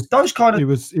think it was those kind of. It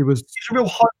was it's a real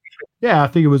hope. Yeah, I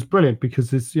think it was brilliant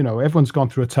because it's, everyone's gone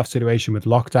through a tough situation with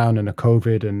lockdown and a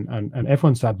COVID, and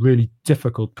everyone's had really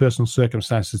difficult personal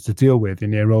circumstances to deal with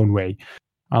in their own way.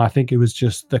 And I think it was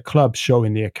just the club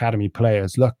showing the academy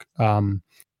players, look,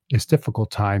 it's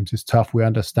difficult times, it's tough, we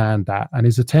understand that. And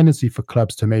there's a tendency for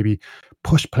clubs to maybe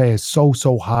push players so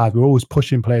hard. We're always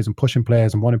pushing players and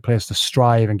wanting players to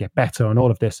strive and get better and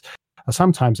all of this. And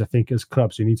sometimes I think as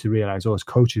clubs, we need to realize, or as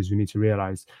coaches, we need to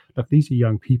realize, look, these are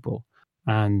young people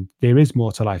and there is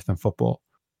more to life than football.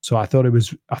 So I thought it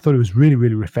was really,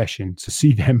 really refreshing to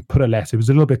see them put a letter. It was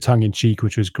a little bit tongue in cheek,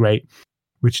 which was great,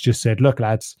 which just said, look,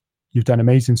 lads, you've done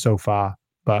amazing so far,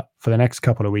 but for the next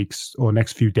couple of weeks or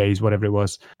next few days, whatever it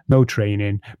was, no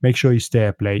training. Make sure you stay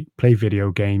up late, play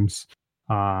video games,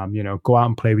 go out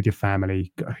and play with your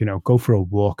family, go for a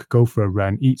walk, go for a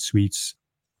run, eat sweets,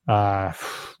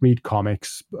 read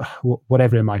comics,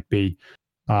 whatever it might be,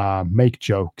 make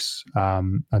jokes,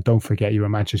 and don't forget you're a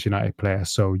Manchester United player,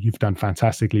 so you've done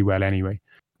fantastically well anyway,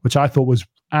 which I thought was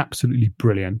absolutely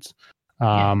brilliant.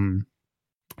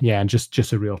 And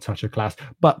just a real touch of class.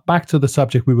 But back to the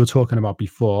subject we were talking about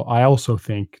before, I also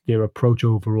think their approach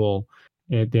overall,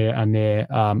 their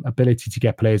ability to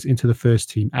get players into the first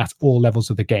team at all levels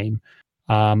of the game,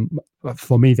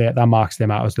 for me, that marks them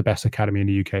out as the best academy in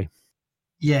the UK.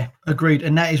 Yeah, agreed.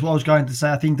 And that is what I was going to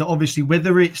say. I think that obviously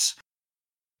whether it's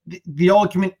the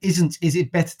argument isn't, is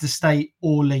it better to stay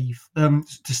or leave, to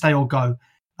stay or go?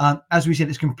 As we said,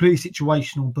 it's completely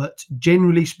situational, but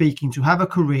generally speaking, to have a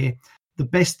career, the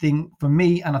best thing for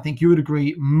me, and I think you would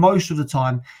agree most of the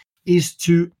time, is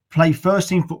to play first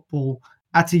team football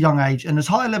at a young age and as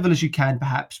high a level as you can,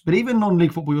 perhaps. But even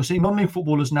non-league football, you're seeing non-league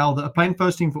footballers now that are playing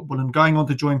first team football and going on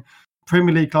to join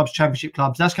Premier League clubs, Championship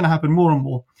clubs. That's going to happen more and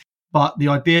more. But the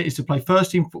idea is to play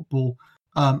first team football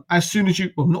as soon as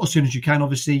you, well, not as soon as you can.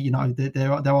 Obviously,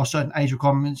 there are certain age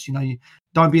requirements. You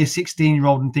don't be a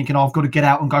 16-year-old and thinking, I've got to get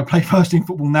out and go play first team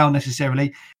football now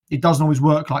necessarily. It doesn't always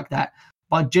work like that.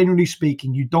 But generally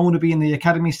speaking, you don't want to be in the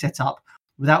academy setup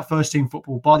without first team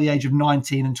football by the age of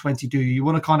 19 and 20, do you? You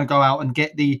want to kind of go out and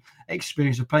get the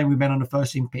experience of playing with men on the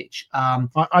first team pitch.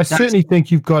 I certainly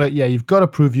think you've got to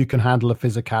prove you can handle the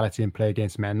physicality and play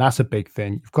against men. That's a big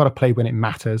thing. You've got to play when it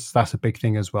matters. That's a big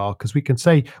thing as well, because we can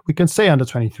say under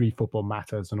 23 football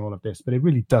matters and all of this, but it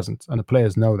really doesn't, and the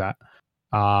players know that.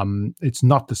 It's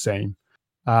not the same.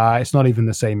 It's not even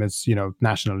the same as,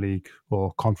 National League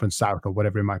or Conference South or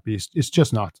whatever it might be. It's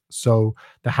just not. So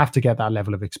they have to get that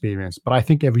level of experience. But I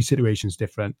think every situation is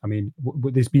different. I mean,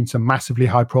 there's been some massively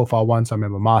high profile ones. I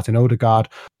remember Martin Odegaard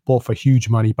bought for huge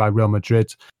money by Real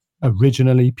Madrid.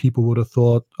 Originally, people would have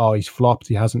thought, oh, he's flopped,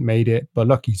 he hasn't made it. But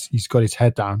look, he's got his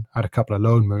head down, had a couple of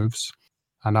loan moves,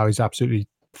 and now he's absolutely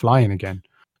flying again.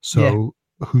 So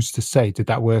who's to say? Did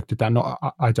that work? Did that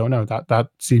not? I don't know. That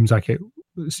seems like it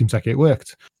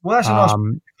worked. Well, that's a nice.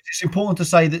 It's important to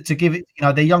say that to give it,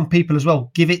 they're young people as well.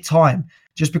 Give it time.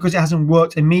 Just because it hasn't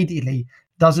worked immediately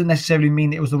doesn't necessarily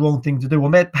mean it was the wrong thing to do.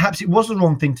 Or perhaps it was the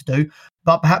wrong thing to do,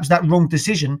 but perhaps that wrong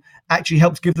decision actually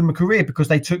helped give them a career because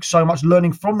they took so much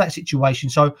learning from that situation.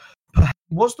 So perhaps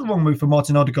it was the wrong move for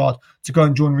Martin Odegaard to go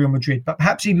and join Real Madrid, but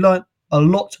perhaps he learned a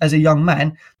lot as a young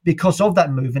man because of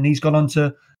that move, and he's gone on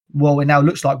to, well, it now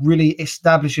looks like really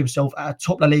establish himself at a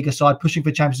top La Liga side, pushing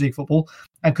for Champions League football,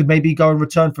 and could maybe go and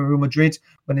return for Real Madrid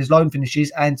when his loan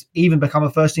finishes and even become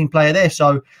a first team player there.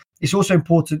 So it's also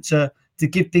important to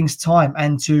give things time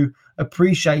and to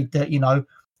appreciate that,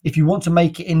 if you want to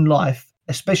make it in life,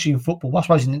 especially in football, I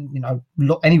suppose in,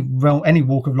 any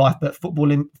walk of life, but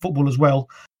football as well,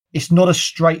 it's not a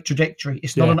straight trajectory.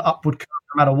 It's not an upward curve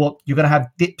no matter what. You're going to have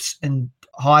dips and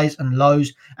highs and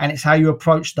lows, and it's how you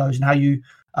approach those and how you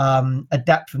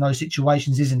adapt from those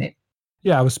situations, isn't it?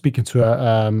 Yeah, I was speaking to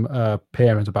a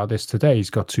parent about this today.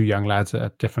 He's got two young lads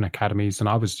at different academies, and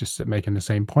I was just making the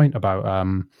same point about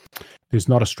there's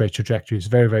not a straight trajectory. It's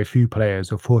very, very few players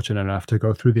who are fortunate enough to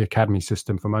go through the academy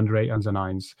system from under 8, under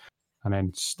 9s, and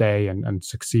then stay and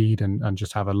succeed and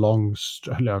just have a long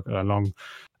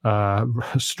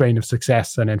strain of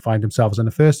success and then find themselves in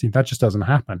the first team. That just doesn't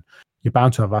happen. You're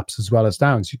bound to have ups as well as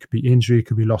downs. It could be injury, it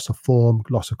could be loss of form,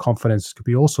 loss of confidence, it could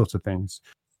be all sorts of things.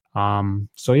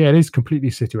 So yeah, it is completely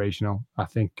situational. I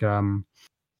think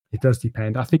it does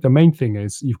depend. I think the main thing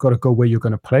is you've got to go where you're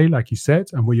going to play, like you said,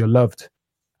 and where you're loved.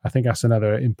 I think that's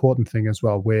another important thing as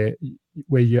well, where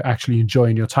you're actually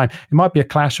enjoying your time. It might be a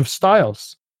clash of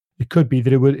styles. It could be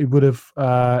that it would have,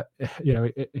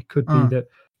 it could be that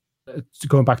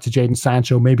going back to Jadon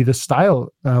Sancho, maybe the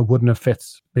style wouldn't have fit.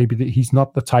 Maybe he's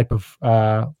not the type of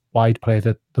wide player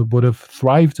that would have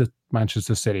thrived at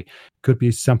Manchester City. Could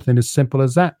be something as simple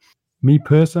as that. Me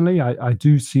personally, I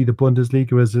do see the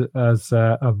Bundesliga as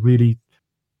a really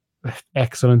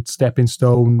excellent stepping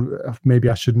stone. Maybe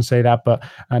I shouldn't say that, but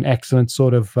an excellent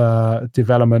sort of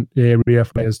development area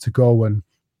for players to go and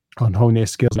hone their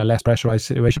skills in a less pressurized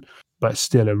situation, but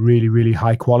still a really, really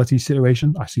high quality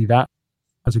situation. I see that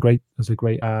as a great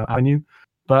avenue.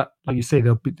 But like you say,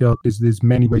 there's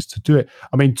many ways to do it.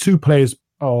 I mean, two players,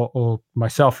 or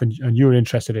myself and you're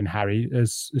interested in, Harry,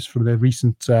 is from the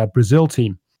recent Brazil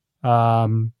team,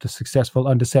 the successful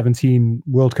under-17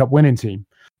 World Cup winning team.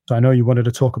 So I know you wanted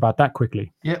to talk about that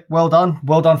quickly. Yeah, well done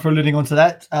for alluding onto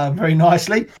that very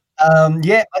nicely.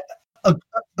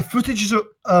 Footage has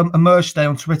emerged today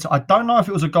on Twitter. I don't know if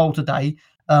it was a goal today.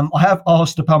 I have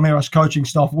asked the Palmeiras coaching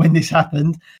staff when this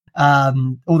happened.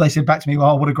 All they said back to me,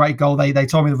 "Well, what a great goal!" They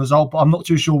told me the result, but I'm not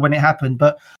too sure when it happened.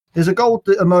 But there's a goal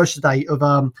that emerged today of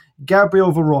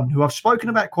Gabriel Veron, who I've spoken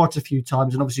about quite a few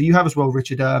times, and obviously you have as well,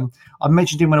 Richard. I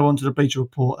mentioned him when I went to the Bleacher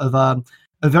Report of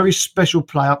a very special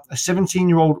player, a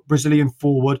 17-year-old Brazilian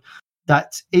forward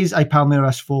that is a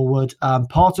Palmeiras forward,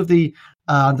 part of the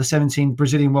under-17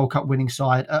 Brazilian World Cup winning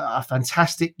side, a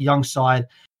fantastic young side.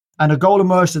 And a goal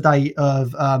emerged today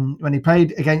of when he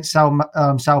played against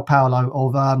Sao Paulo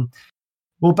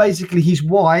of, basically he's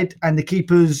wide and the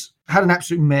keepers had an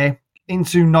absolute mare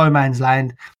into no man's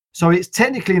land. So it's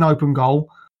technically an open goal,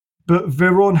 but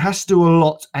Veron has to do a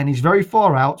lot and he's very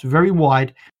far out, very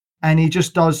wide, and he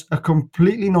just does a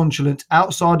completely nonchalant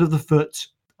outside of the foot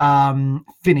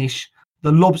finish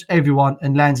that lobs everyone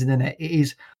and lands in the net. It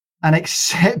is an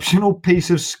exceptional piece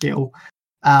of skill.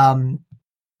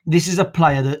 This is a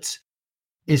player that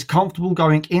is comfortable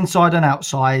going inside and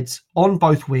outside on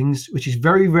both wings, which is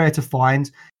very rare to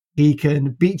find. He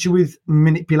can beat you with ball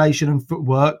manipulation and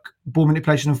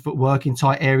footwork in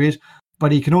tight areas,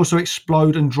 but he can also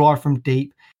explode and drive from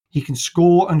deep. He can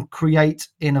score and create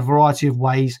in a variety of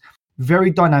ways.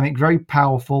 Very dynamic, very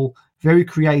powerful, very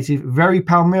creative, very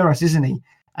Palmeiras, isn't he?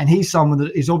 And he's someone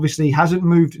that is obviously hasn't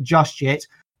moved just yet,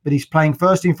 but he's playing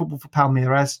first team football for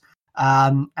Palmeiras.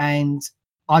 And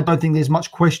I don't think there's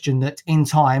much question that in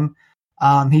time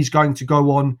he's going to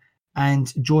go on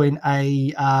and join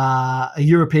a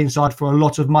European side for a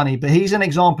lot of money. But he's an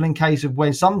example in case of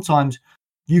where sometimes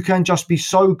you can just be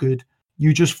so good,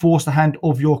 you just force the hand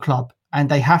of your club and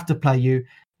they have to play you.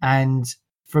 And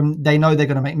they know they're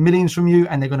going to make millions from you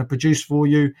and they're going to produce for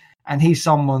you. And he's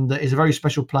someone that is a very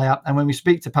special player. And when we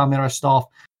speak to Palmeiras staff,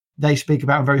 they speak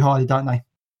about him very highly, don't they?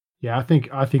 Yeah, I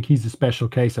think he's a special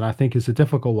case, and I think it's a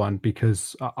difficult one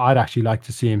because I'd actually like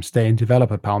to see him stay and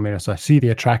develop at Palmeiras. I see the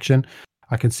attraction.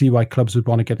 I can see why clubs would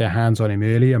want to get their hands on him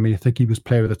early. I mean, I think he was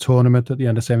player of the tournament at the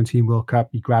Under-17 World Cup.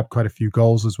 He grabbed quite a few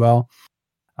goals as well.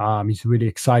 He's a really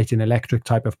exciting, electric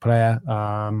type of player.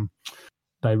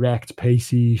 Direct,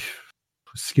 pacey,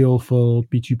 skillful,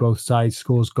 beats you both sides,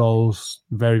 scores goals,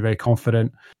 very, very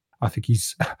confident. I think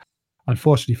he's...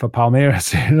 Unfortunately for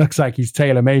Palmeiras, it looks like he's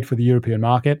tailor-made for the European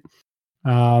market.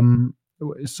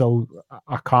 So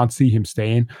I can't see him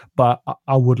staying, but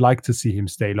I would like to see him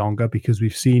stay longer because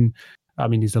we've seen, I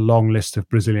mean, there's a long list of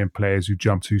Brazilian players who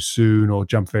jump too soon or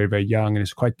jump very, very young, and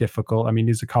it's quite difficult. I mean,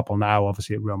 there's a couple now,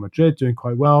 obviously, at Real Madrid doing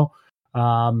quite well.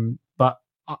 But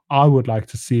I would like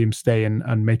to see him stay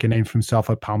and make a name for himself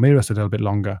at Palmeiras a little bit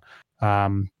longer.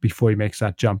 Before he makes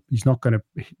that jump. He's not going to,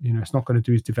 it's not going to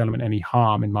do his development any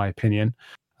harm, in my opinion.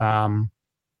 And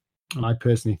I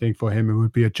personally think for him, it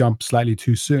would be a jump slightly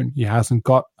too soon. He hasn't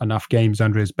got enough games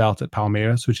under his belt at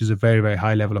Palmeiras, which is a very, very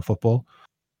high level of football.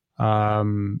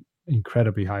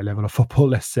 Incredibly high level of football,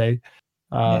 let's say.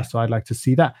 So I'd like to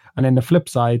see that. And then the flip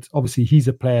side, obviously, he's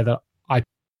a player that I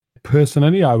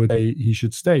would say he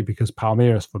should stay because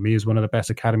Palmeiras, for me, is one of the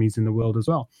best academies in the world as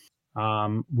well.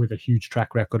 With a huge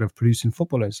track record of producing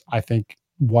footballers. I think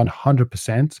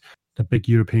 100% the big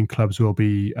European clubs will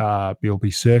be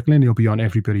circling. He'll be on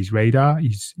everybody's radar.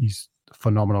 He's a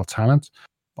phenomenal talent.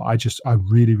 But I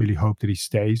really, really hope that he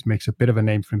stays, makes a bit of a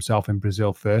name for himself in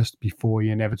Brazil first before he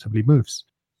inevitably moves.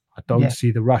 I don't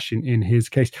see the rush in his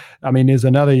case. I mean, there's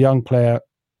another young player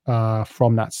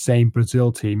from that same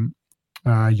Brazil team,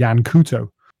 Yan Couto,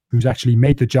 who's actually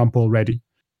made the jump already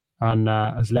and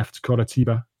has left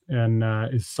Coritiba and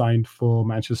is signed for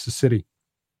Manchester City.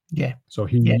 Yeah. So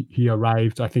he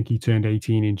arrived, I think he turned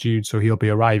 18 in June, so he'll be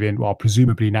arriving, well,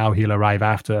 presumably now he'll arrive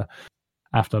after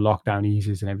lockdown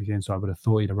eases and everything, so I would have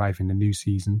thought he'd arrive in the new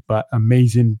season. But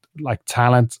amazing, like,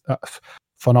 talent,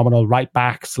 phenomenal right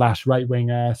back / right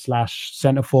winger /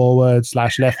 centre forward /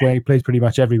 left wing, plays pretty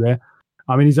much everywhere.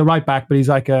 I mean, he's a right back, but he's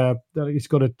like he's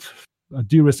got a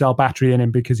Duracell battery in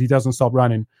him because he doesn't stop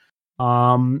running.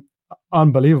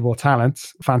 Unbelievable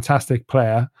talent, fantastic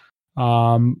player.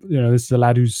 This is a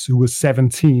lad who was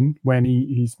 17 when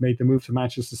he's made the move to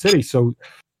Manchester City. So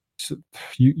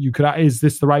you could, is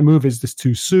this the right move? Is this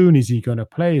too soon? Is he going to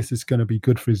play? Is this going to be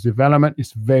good for his development?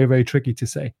 It's very, very tricky to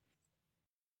say.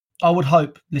 I would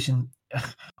hope. Listen,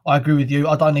 I agree with you.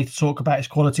 I don't need to talk about his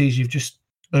qualities. You've just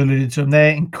alluded to him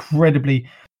there. Incredibly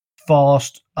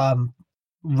fast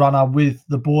runner with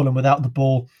the ball and without the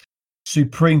ball.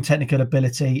 Supreme technical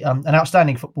ability. An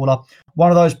outstanding footballer. One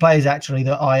of those players, actually,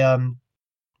 that I,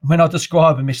 when I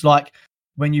describe him, it's like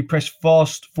when you press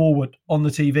fast forward on the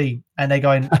TV and they're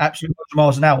going absolutely 100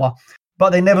 miles an hour,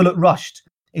 but they never look rushed.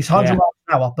 It's 100 miles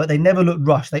an hour, but they never look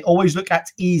rushed. They always look at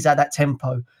ease at that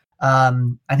tempo.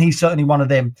 And he's certainly one of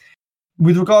them.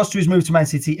 With regards to his move to Man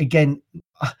City, again,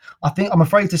 I'm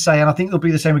afraid to say, and I think it'll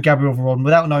be the same with Gabriel Veron,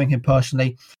 without knowing him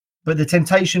personally, but the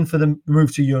temptation for the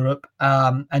move to Europe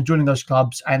and joining those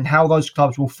clubs and how those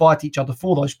clubs will fight each other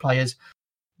for those players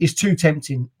is too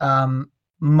tempting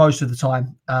most of the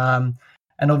time.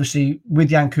 And obviously with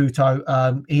Yan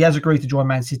Couto, he has agreed to join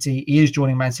Man City. He is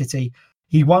joining Man City.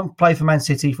 He won't play for Man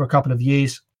City for a couple of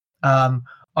years.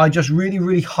 I just really,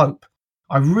 really hope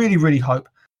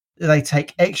that they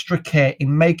take extra care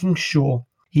in making sure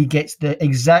he gets the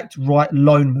exact right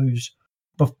loan moves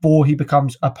before he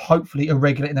becomes hopefully a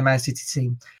regular in the Man City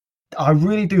team. I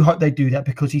really do hope they do that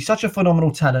because he's such a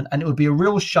phenomenal talent, and it would be a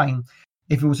real shame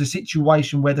if it was a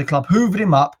situation where the club hoovered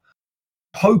him up,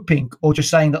 hoping or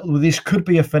just saying that this could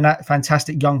be a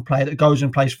fantastic young player that goes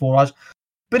and plays for us.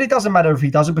 But it doesn't matter if he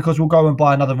doesn't, because we'll go and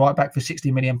buy another right back for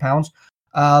 £60 million.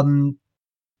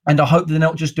 And I hope they're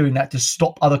not just doing that to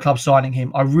stop other clubs signing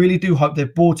him. I really do hope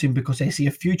they've bought him because they see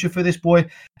a future for this boy,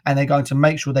 and they're going to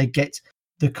make sure they get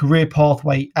the career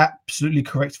pathway absolutely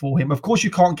correct for him. Of course,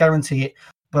 you can't guarantee it,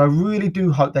 but I really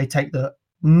do hope they take the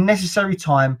necessary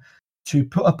time to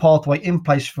put a pathway in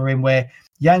place for him where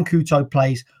Yan Couto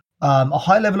plays a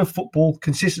high level of football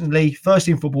consistently, first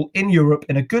team football in Europe,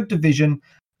 in a good division,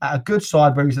 at a good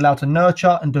side where he's allowed to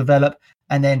nurture and develop.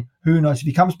 And then who knows, if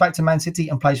he comes back to Man City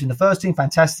and plays in the first team,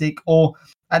 fantastic, or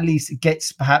at least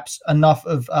gets perhaps enough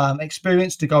of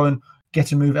experience to go and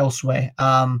get a move elsewhere.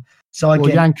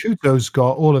 Yan Couto's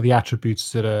got all of the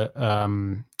attributes that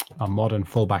a modern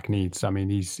fullback needs. I mean,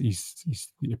 he's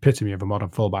the epitome of a modern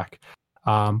fullback.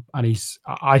 And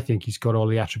I think he's got all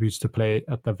the attributes to play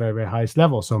at the very, very highest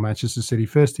level. So Manchester City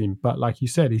first team. But like you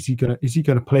said, is he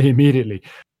gonna play immediately?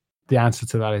 The answer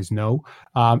to that is no.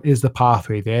 Is the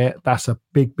pathway there? That's a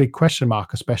big, big question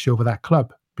mark, especially over that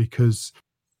club, because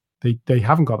they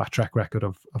haven't got that track record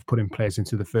of putting players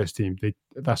into the first team.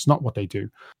 That's not what they do.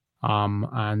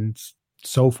 And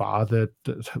so far,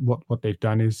 what they've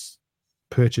done is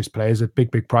purchase players at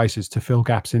big, big prices to fill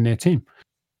gaps in their team.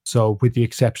 So, with the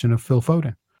exception of Phil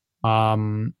Foden.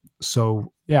 I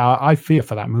fear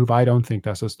for that move. I don't think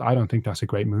that's a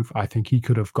great move. I think he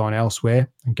could have gone elsewhere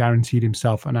and guaranteed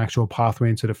himself an actual pathway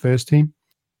into the first team.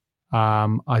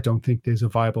 I don't think there's a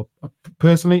viable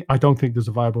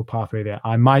pathway there.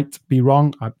 I might be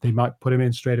wrong. They might put him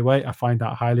in straight away. I find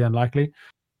that highly unlikely.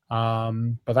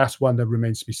 But that's one that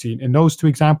remains to be seen. In those two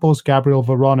examples, Gabriel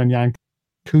Veron and Yan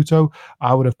Couto,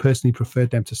 I would have personally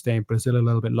preferred them to stay in Brazil a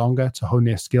little bit longer to hone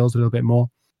their skills a little bit more.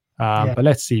 But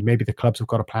let's see, maybe the clubs have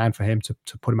got a plan for him to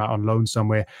put him out on loan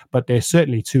somewhere. But they're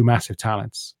certainly two massive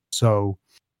talents. So,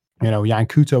 Yan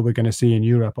Couto we're going to see in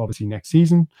Europe obviously next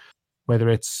season, whether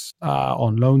it's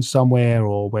on loan somewhere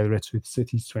or whether it's with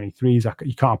City's 23s.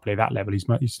 He can't play that level.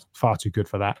 He's far too good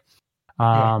for that.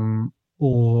 And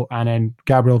then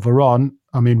Gabriel Veron,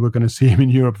 I mean, we're going to see him in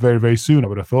Europe very, very soon, I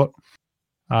would have thought.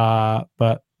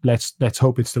 But let's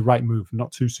hope it's the right move,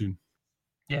 not too soon.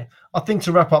 Yeah, I think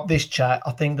to wrap up this chat,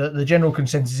 I think that the general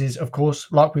consensus is, of course,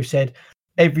 like we've said,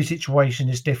 every situation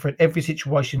is different. Every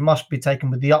situation must be taken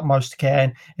with the utmost care.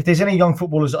 And if there's any young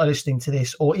footballers that are listening to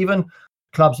this, or even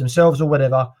clubs themselves or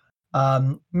whatever,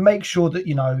 make sure that,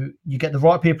 you get the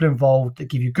right people involved that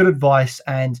give you good advice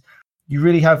and you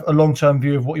really have a long-term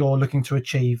view of what you're looking to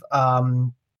achieve.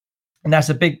 And that's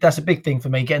a big thing for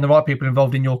me, getting the right people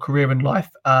involved in your career and life.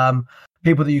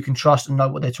 People that you can trust and know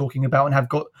what they're talking about and have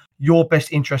got your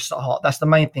best interests at heart. That's the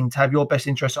main thing, to have your best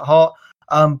interests at heart.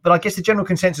 But I guess the general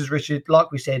consensus, Richard,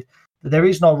 like we said, that there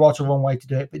is no right or wrong way to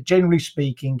do it. But generally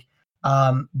speaking,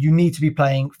 you need to be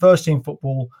playing first team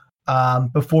football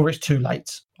before it's too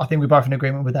late. I think we're both in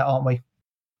agreement with that, aren't we?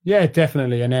 Yeah,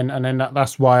 definitely. And then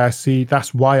that's why I think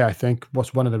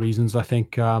what's one of the reasons I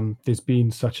think there's been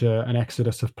such an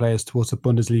exodus of players towards the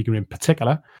Bundesliga in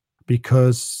particular.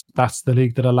 because that's the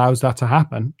league that allows that to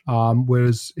happen.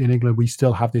 Whereas in England, we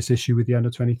still have this issue with the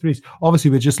under-23s.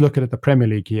 Obviously, we're just looking at the Premier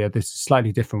League here. This is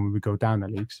slightly different when we go down the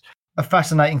leagues. A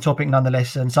fascinating topic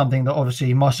nonetheless, and something that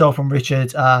obviously myself and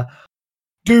Richard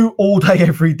do all day,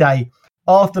 every day.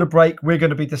 After the break, we're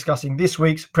going to be discussing this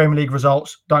week's Premier League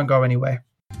results. Don't go anywhere.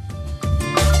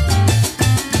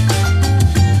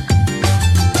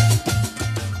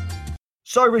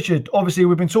 So, Richard, obviously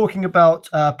we've been talking about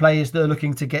players that are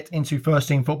looking to get into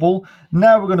first-team football.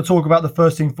 Now we're going to talk about the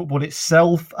first-team football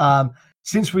itself.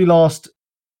 Since we last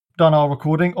done our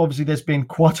recording, obviously there's been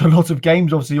quite a lot of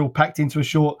games, obviously all packed into a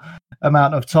short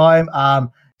amount of time.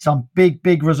 Some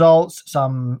big results,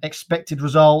 some expected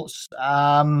results.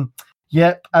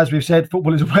 Yep, as we've said,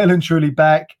 football is well and truly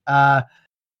back. I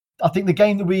think the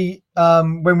game that we,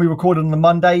 when we recorded on the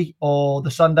Monday or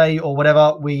the Sunday or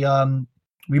whatever,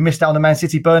 we missed out on the Man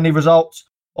City Burnley results.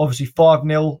 Obviously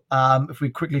 5-0. If we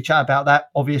quickly chat about that,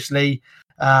 obviously,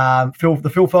 the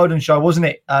Phil Foden show, wasn't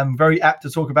it? Very apt to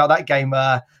talk about that game.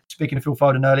 Speaking of Phil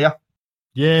Foden earlier.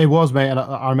 Yeah, it was, mate. And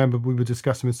I remember we were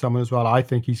discussing with someone as well. I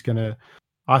think he's gonna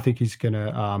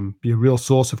be a real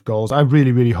source of goals. I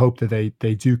really hope that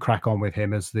they do crack on with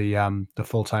him as the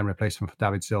full-time replacement for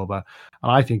David Silva.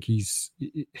 And I think he's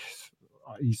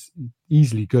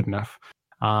easily good enough.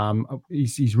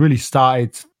 He's really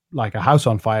started like a house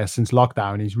on fire since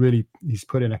lockdown. He's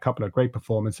put in a couple of great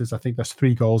performances. I think that's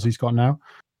 3 goals he's got now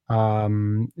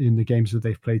in the games that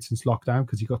they've played since lockdown,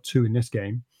 because he got 2 in this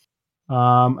game.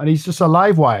 And he's just a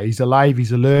live wire. He's alive.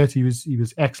 He's alert. He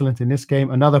was excellent in this game.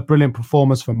 Another brilliant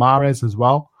performance for Mahrez as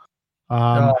well.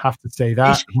 Have to say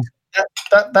that.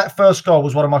 That first goal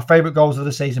was one of my favourite goals of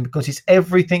the season, because it's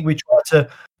everything we try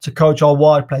to coach our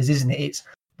wide players, isn't it? It's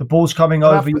the ball's coming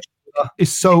over.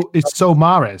 It's so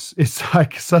Mahrez. It's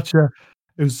like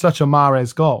it was such a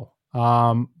Mahrez goal.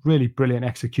 Really brilliant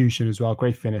execution as well.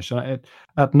 Great finish.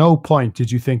 At no point did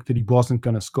you think that he wasn't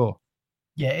going to score.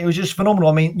 Yeah, it was just phenomenal.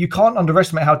 I mean, you can't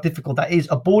underestimate how difficult that is.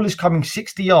 A ball is coming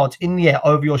 60 yards in the air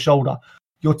over your shoulder.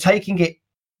 You're taking it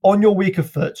on your weaker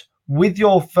foot with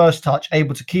your first touch,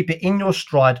 able to keep it in your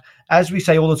stride. As we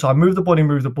say all the time, move the body,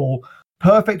 move the ball.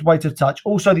 Perfect weight of touch.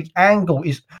 Also, the angle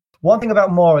is... One thing about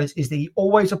Mahrez is that he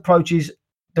always approaches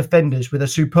defenders with a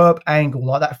superb angle,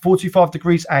 like that 45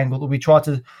 degrees angle that we try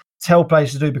to tell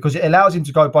players to do, because it allows him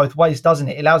to go both ways, doesn't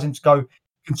it? It allows him to go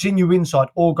continue inside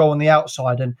or go on the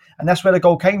outside. And that's where the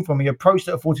goal came from. He approached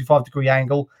at a 45-degree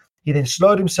angle. He then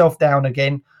slowed himself down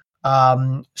again,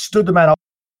 stood the man up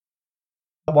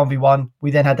 1v1.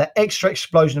 We then had that extra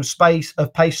explosion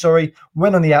of pace,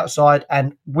 went on the outside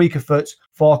and weaker foot,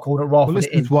 far corner, rafted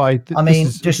it in.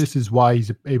 This is why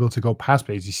he's able to go past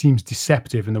players. He seems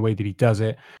deceptive in the way that he does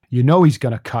it. You know he's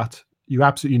going to cut. You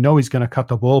absolutely know he's going to cut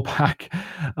the ball back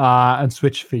and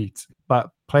switch feet. But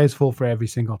players fall for every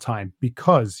single time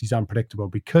because he's unpredictable,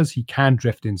 because he can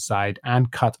drift inside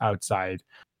and cut outside.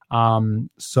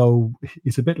 So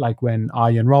it's a bit like when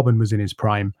Arjen Robben was in his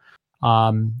prime.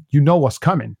 You know what's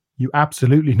coming. You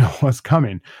absolutely know what's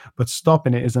coming, but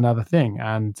stopping it is another thing.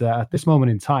 And at this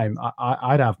moment in time,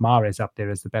 I'd have Mahrez up there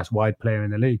as the best wide player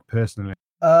in the league, personally.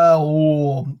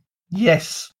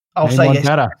 Yes, I'll say yes.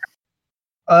 Better.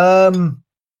 I'm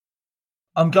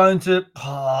going to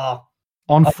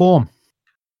on form.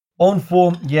 On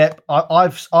form, yep.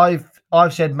 I've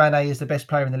said Mane is the best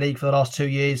player in the league for the last 2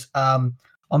 years. I'm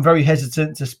very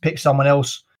hesitant to pick someone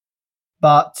else.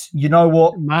 But you know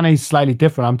what? Mane's slightly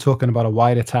different. I'm talking about a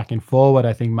wide attacking forward.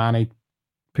 I think Mane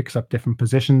picks up different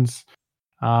positions.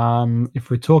 If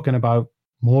we're talking about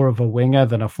more of a winger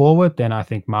than a forward, then I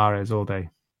think Mahrez all day.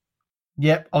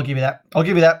 Yep, I'll give you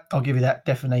that.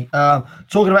 Definitely.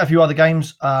 Talking about a few other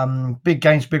games,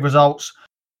 big results.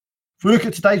 If we look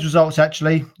at today's results,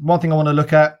 actually, one thing I want to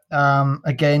look at,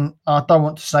 again, I don't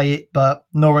want to say it, but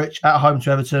Norwich at home to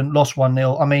Everton, lost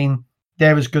 1-0. I mean,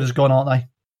 they're as good as gone, aren't they?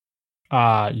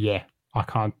 Yeah, I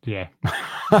can't. Yeah,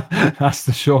 that's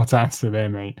the short answer there,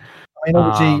 mate. I mean,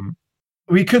 obviously,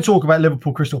 we could talk about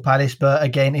Liverpool Crystal Palace, but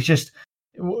again, it's just,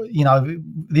 you know,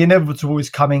 the inevitable is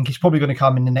coming. He's probably going to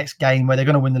come in the next game where they're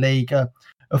going to win the league. A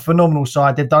phenomenal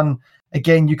side. They've done,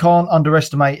 again, you can't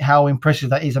underestimate how impressive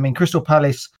that is. I mean, Crystal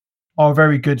Palace are a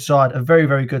very good side, a very,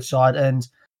 very good side, and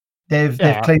they've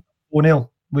cleaned 4-0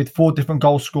 with 4 different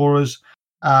goal scorers.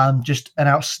 Just an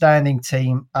outstanding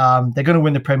team. They're going to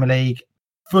win the Premier League,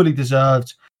 fully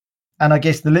deserved. And I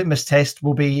guess the litmus test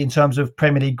will be, in terms of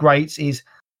Premier League greats, is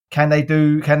can they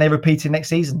repeat it next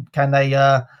season? Can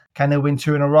they win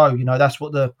 2 in a row? You know, that's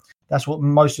what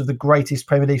most of the greatest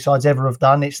Premier League sides ever have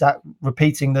done. It's that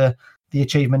repeating the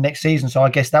achievement next season. So I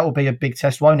guess that will be a big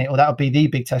test, won't it? Or that will be the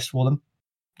big test for them.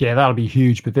 Yeah, that'll be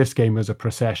huge. But this game was a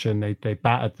procession. They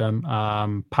battered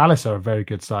them. Palace are a very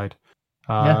good side.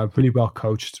 Really well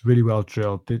coached, really well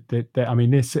drilled. I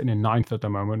mean, they're sitting in 9th at the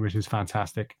moment, which is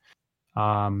fantastic.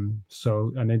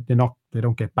 So, and they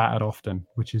don't get battered often,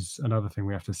 which is another thing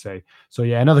we have to say. So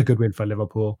yeah, another good win for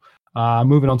Liverpool.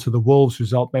 Moving on to the Wolves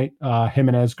result, mate.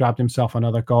 Jimenez grabbed himself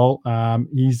another goal.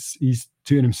 He's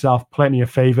doing himself plenty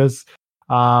of favors.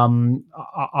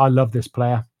 I love this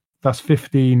player. That's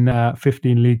 15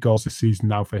 league goals this season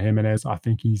now for Jimenez. I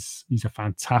think he's a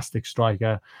fantastic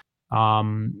striker. I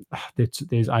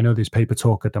know there's paper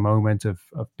talk at the moment of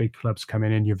big clubs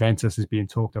coming in. Juventus is being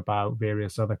talked about,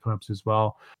 various other clubs as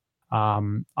well.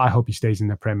 I hope he stays in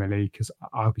the Premier League, because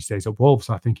I hope he stays at Wolves.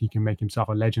 I think he can make himself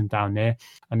a legend down there.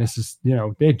 And this is,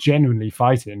 they're genuinely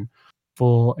fighting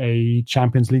for a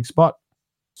Champions League spot.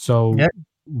 So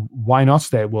why not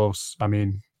stay at Wolves? I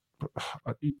mean,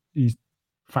 he's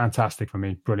fantastic for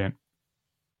me. Brilliant.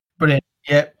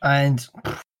 Yeah, and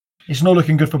it's not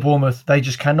looking good for Bournemouth. They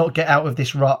just cannot get out of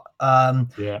this rut. I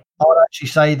would actually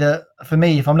say that for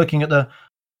me, if I'm looking at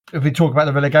if we talk about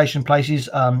the relegation places,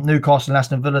 Newcastle and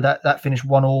Aston Villa, that finished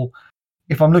 1-1.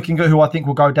 If I'm looking at who I think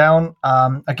will go down,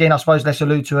 again, I suppose let's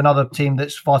allude to another team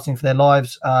that's fighting for their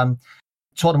lives.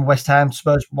 Tottenham, West Ham,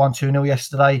 Spurs won 2-0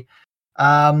 yesterday.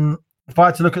 If I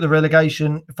had to look at the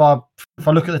relegation, if I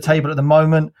look at the table at the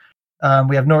moment,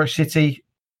 we have Norwich City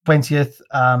 20th.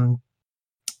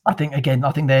 I think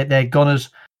they're goners.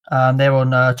 They're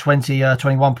on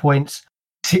 21 points,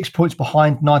 6 points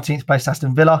behind 19th place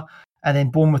Aston Villa, and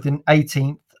then Bournemouth in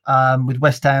 18th, with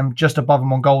West Ham just above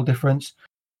them on goal difference.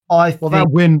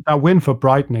 That win for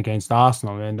Brighton against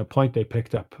Arsenal, and the point they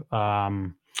picked up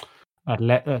was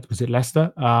it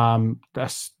Leicester?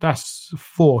 That's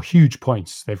 4 huge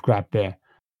points they've grabbed there.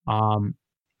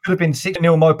 Could have been 6-0.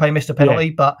 Mopé missed a penalty,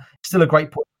 but still a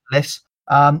great point less.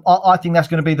 I think that's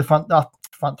going to be the front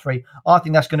three. I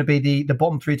think that's going to be the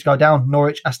bottom 3 to go down: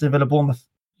 Norwich, Aston Villa, Bournemouth.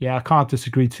 Yeah, I can't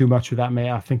disagree too much with that, mate.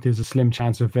 I think there's a slim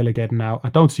chance of Villa getting out. I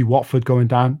don't see Watford going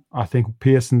down. I think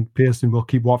Pearson will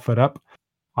keep Watford up.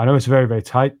 I know it's very, very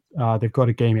tight. They've got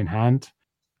a game in hand,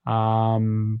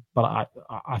 but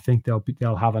I think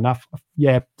they'll have enough.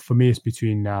 Yeah, for me, it's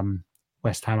between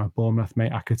West Ham and Bournemouth,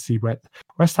 mate. I could see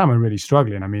West Ham are really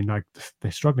struggling. I mean, like,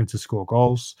 they're struggling to score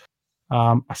goals.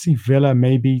 I see Villa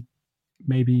maybe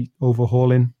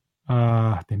overhauling.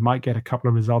 They might get a couple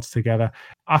of results together.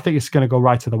 I think it's going to go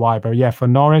right to the wire. But yeah, for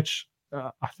Norwich,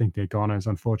 I think they're goners,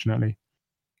 unfortunately.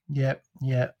 Yeah.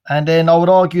 And then I would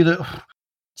argue that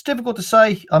it's difficult to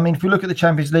say. I mean, if we look at the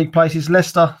Champions League places,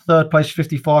 Leicester, 3rd place,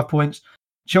 55 points.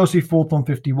 Chelsea, 4th on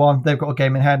 51. They've got a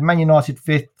game in hand. Man United,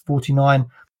 5th, 49.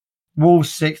 Wolves,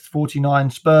 6th, 49.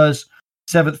 Spurs,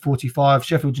 7th, 45.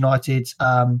 Sheffield United,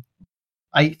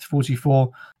 8th,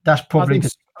 44. That's probably...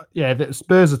 the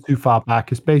Spurs are too far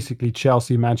back. It's basically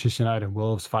Chelsea, Manchester United, and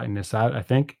Wolves fighting this out, I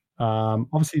think.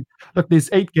 Obviously, look, there's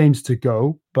 8 games to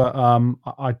go, but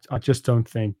I just don't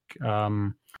think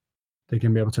they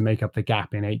can be able to make up the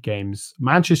gap in 8 games.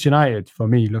 Manchester United, for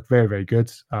me, look very, very good.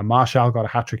 Martial got a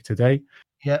hat-trick today.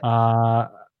 Yeah. I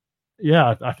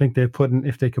think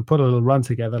if they could put a little run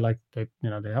together, like they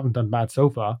haven't done bad so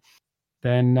far,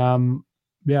 then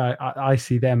I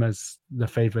see them as the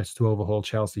favourites to overhaul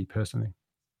Chelsea personally.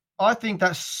 I think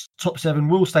that's top 7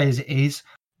 will stay as it is,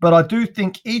 but I do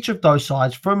think each of those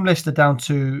sides, from Leicester down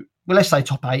to, well, let's say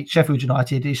top 8, Sheffield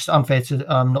United, it's unfair to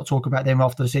not talk about them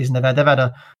after the season they've had. They've had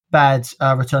a bad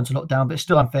return to lockdown, but it's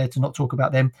still unfair to not talk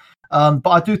about them. But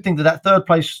I do think that 3rd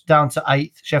place down to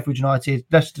 8th, Sheffield United,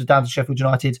 Leicester down to Sheffield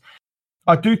United,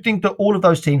 I do think that all of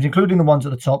those teams, including the ones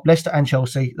at the top, Leicester and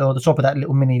Chelsea, or the top of that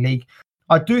little mini league,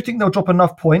 I do think they'll drop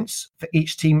enough points for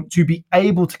each team to be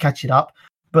able to catch it up,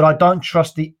 but I don't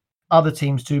trust the other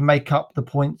teams to make up the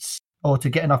points, or to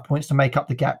get enough points to make up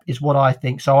the gap, is what I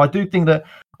think. So I do think,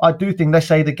 let's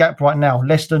say the gap right now,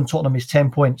 Leicester and Tottenham is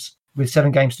 10 points with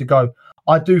 7 games to go.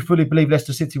 I do fully believe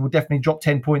Leicester City will definitely drop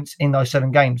 10 points in those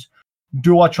 7 games.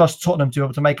 Do I trust Tottenham to be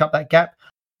able to make up that gap?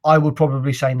 I would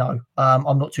probably say no.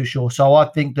 I'm not too sure. So I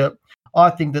think that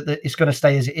it's going to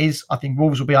stay as it is. I think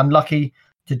Wolves will be unlucky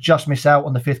to just miss out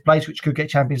on the 5th place, which could get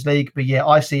Champions League. But yeah,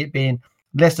 I see it being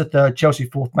Leicester 3rd, Chelsea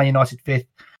 4th, Man United 5th,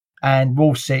 and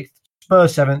Wolves 6th,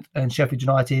 Spurs 7th, and Sheffield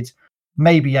United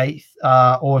maybe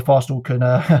 8th, or if Arsenal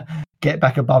can get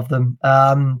back above them.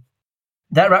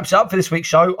 That wraps it up for this week's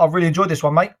show. I've really enjoyed this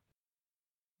one, mate.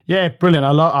 Yeah, brilliant.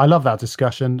 I love that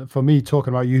discussion. For me,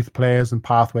 talking about youth players and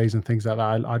pathways and things like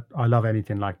that, I love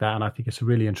anything like that, and I think it's a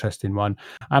really interesting one.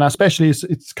 And especially,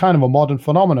 it's kind of a modern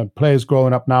phenomenon. Players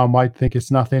growing up now might think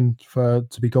it's nothing to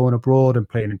be going abroad and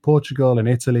playing in Portugal and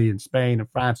Italy and Spain and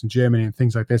France and Germany and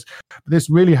things like this. But this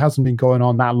really hasn't been going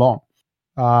on that long.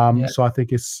 So I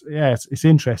think it's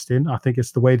interesting. I think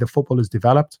it's the way the football is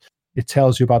developed. It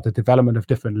tells you about the development of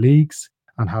different leagues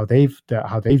and how they've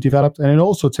developed, and it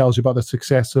also tells you about the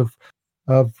success of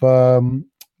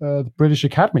the British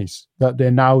academies, that they're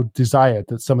now desired,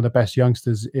 that some of the best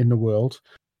youngsters in the world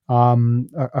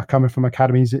are coming from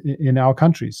academies in our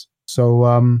countries.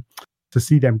 So to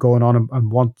see them going on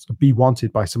and be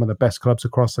wanted by some of the best clubs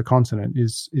across the continent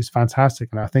is fantastic,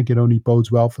 and I think it only bodes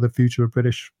well for the future of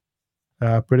British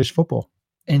football.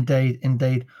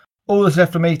 Indeed. All that's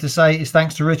left for me to say is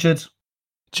thanks to Richard.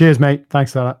 Cheers, mate.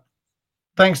 Thanks for that.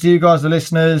 Thanks to you guys, the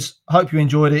listeners. Hope you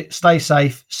enjoyed it. Stay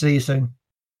safe. See you soon.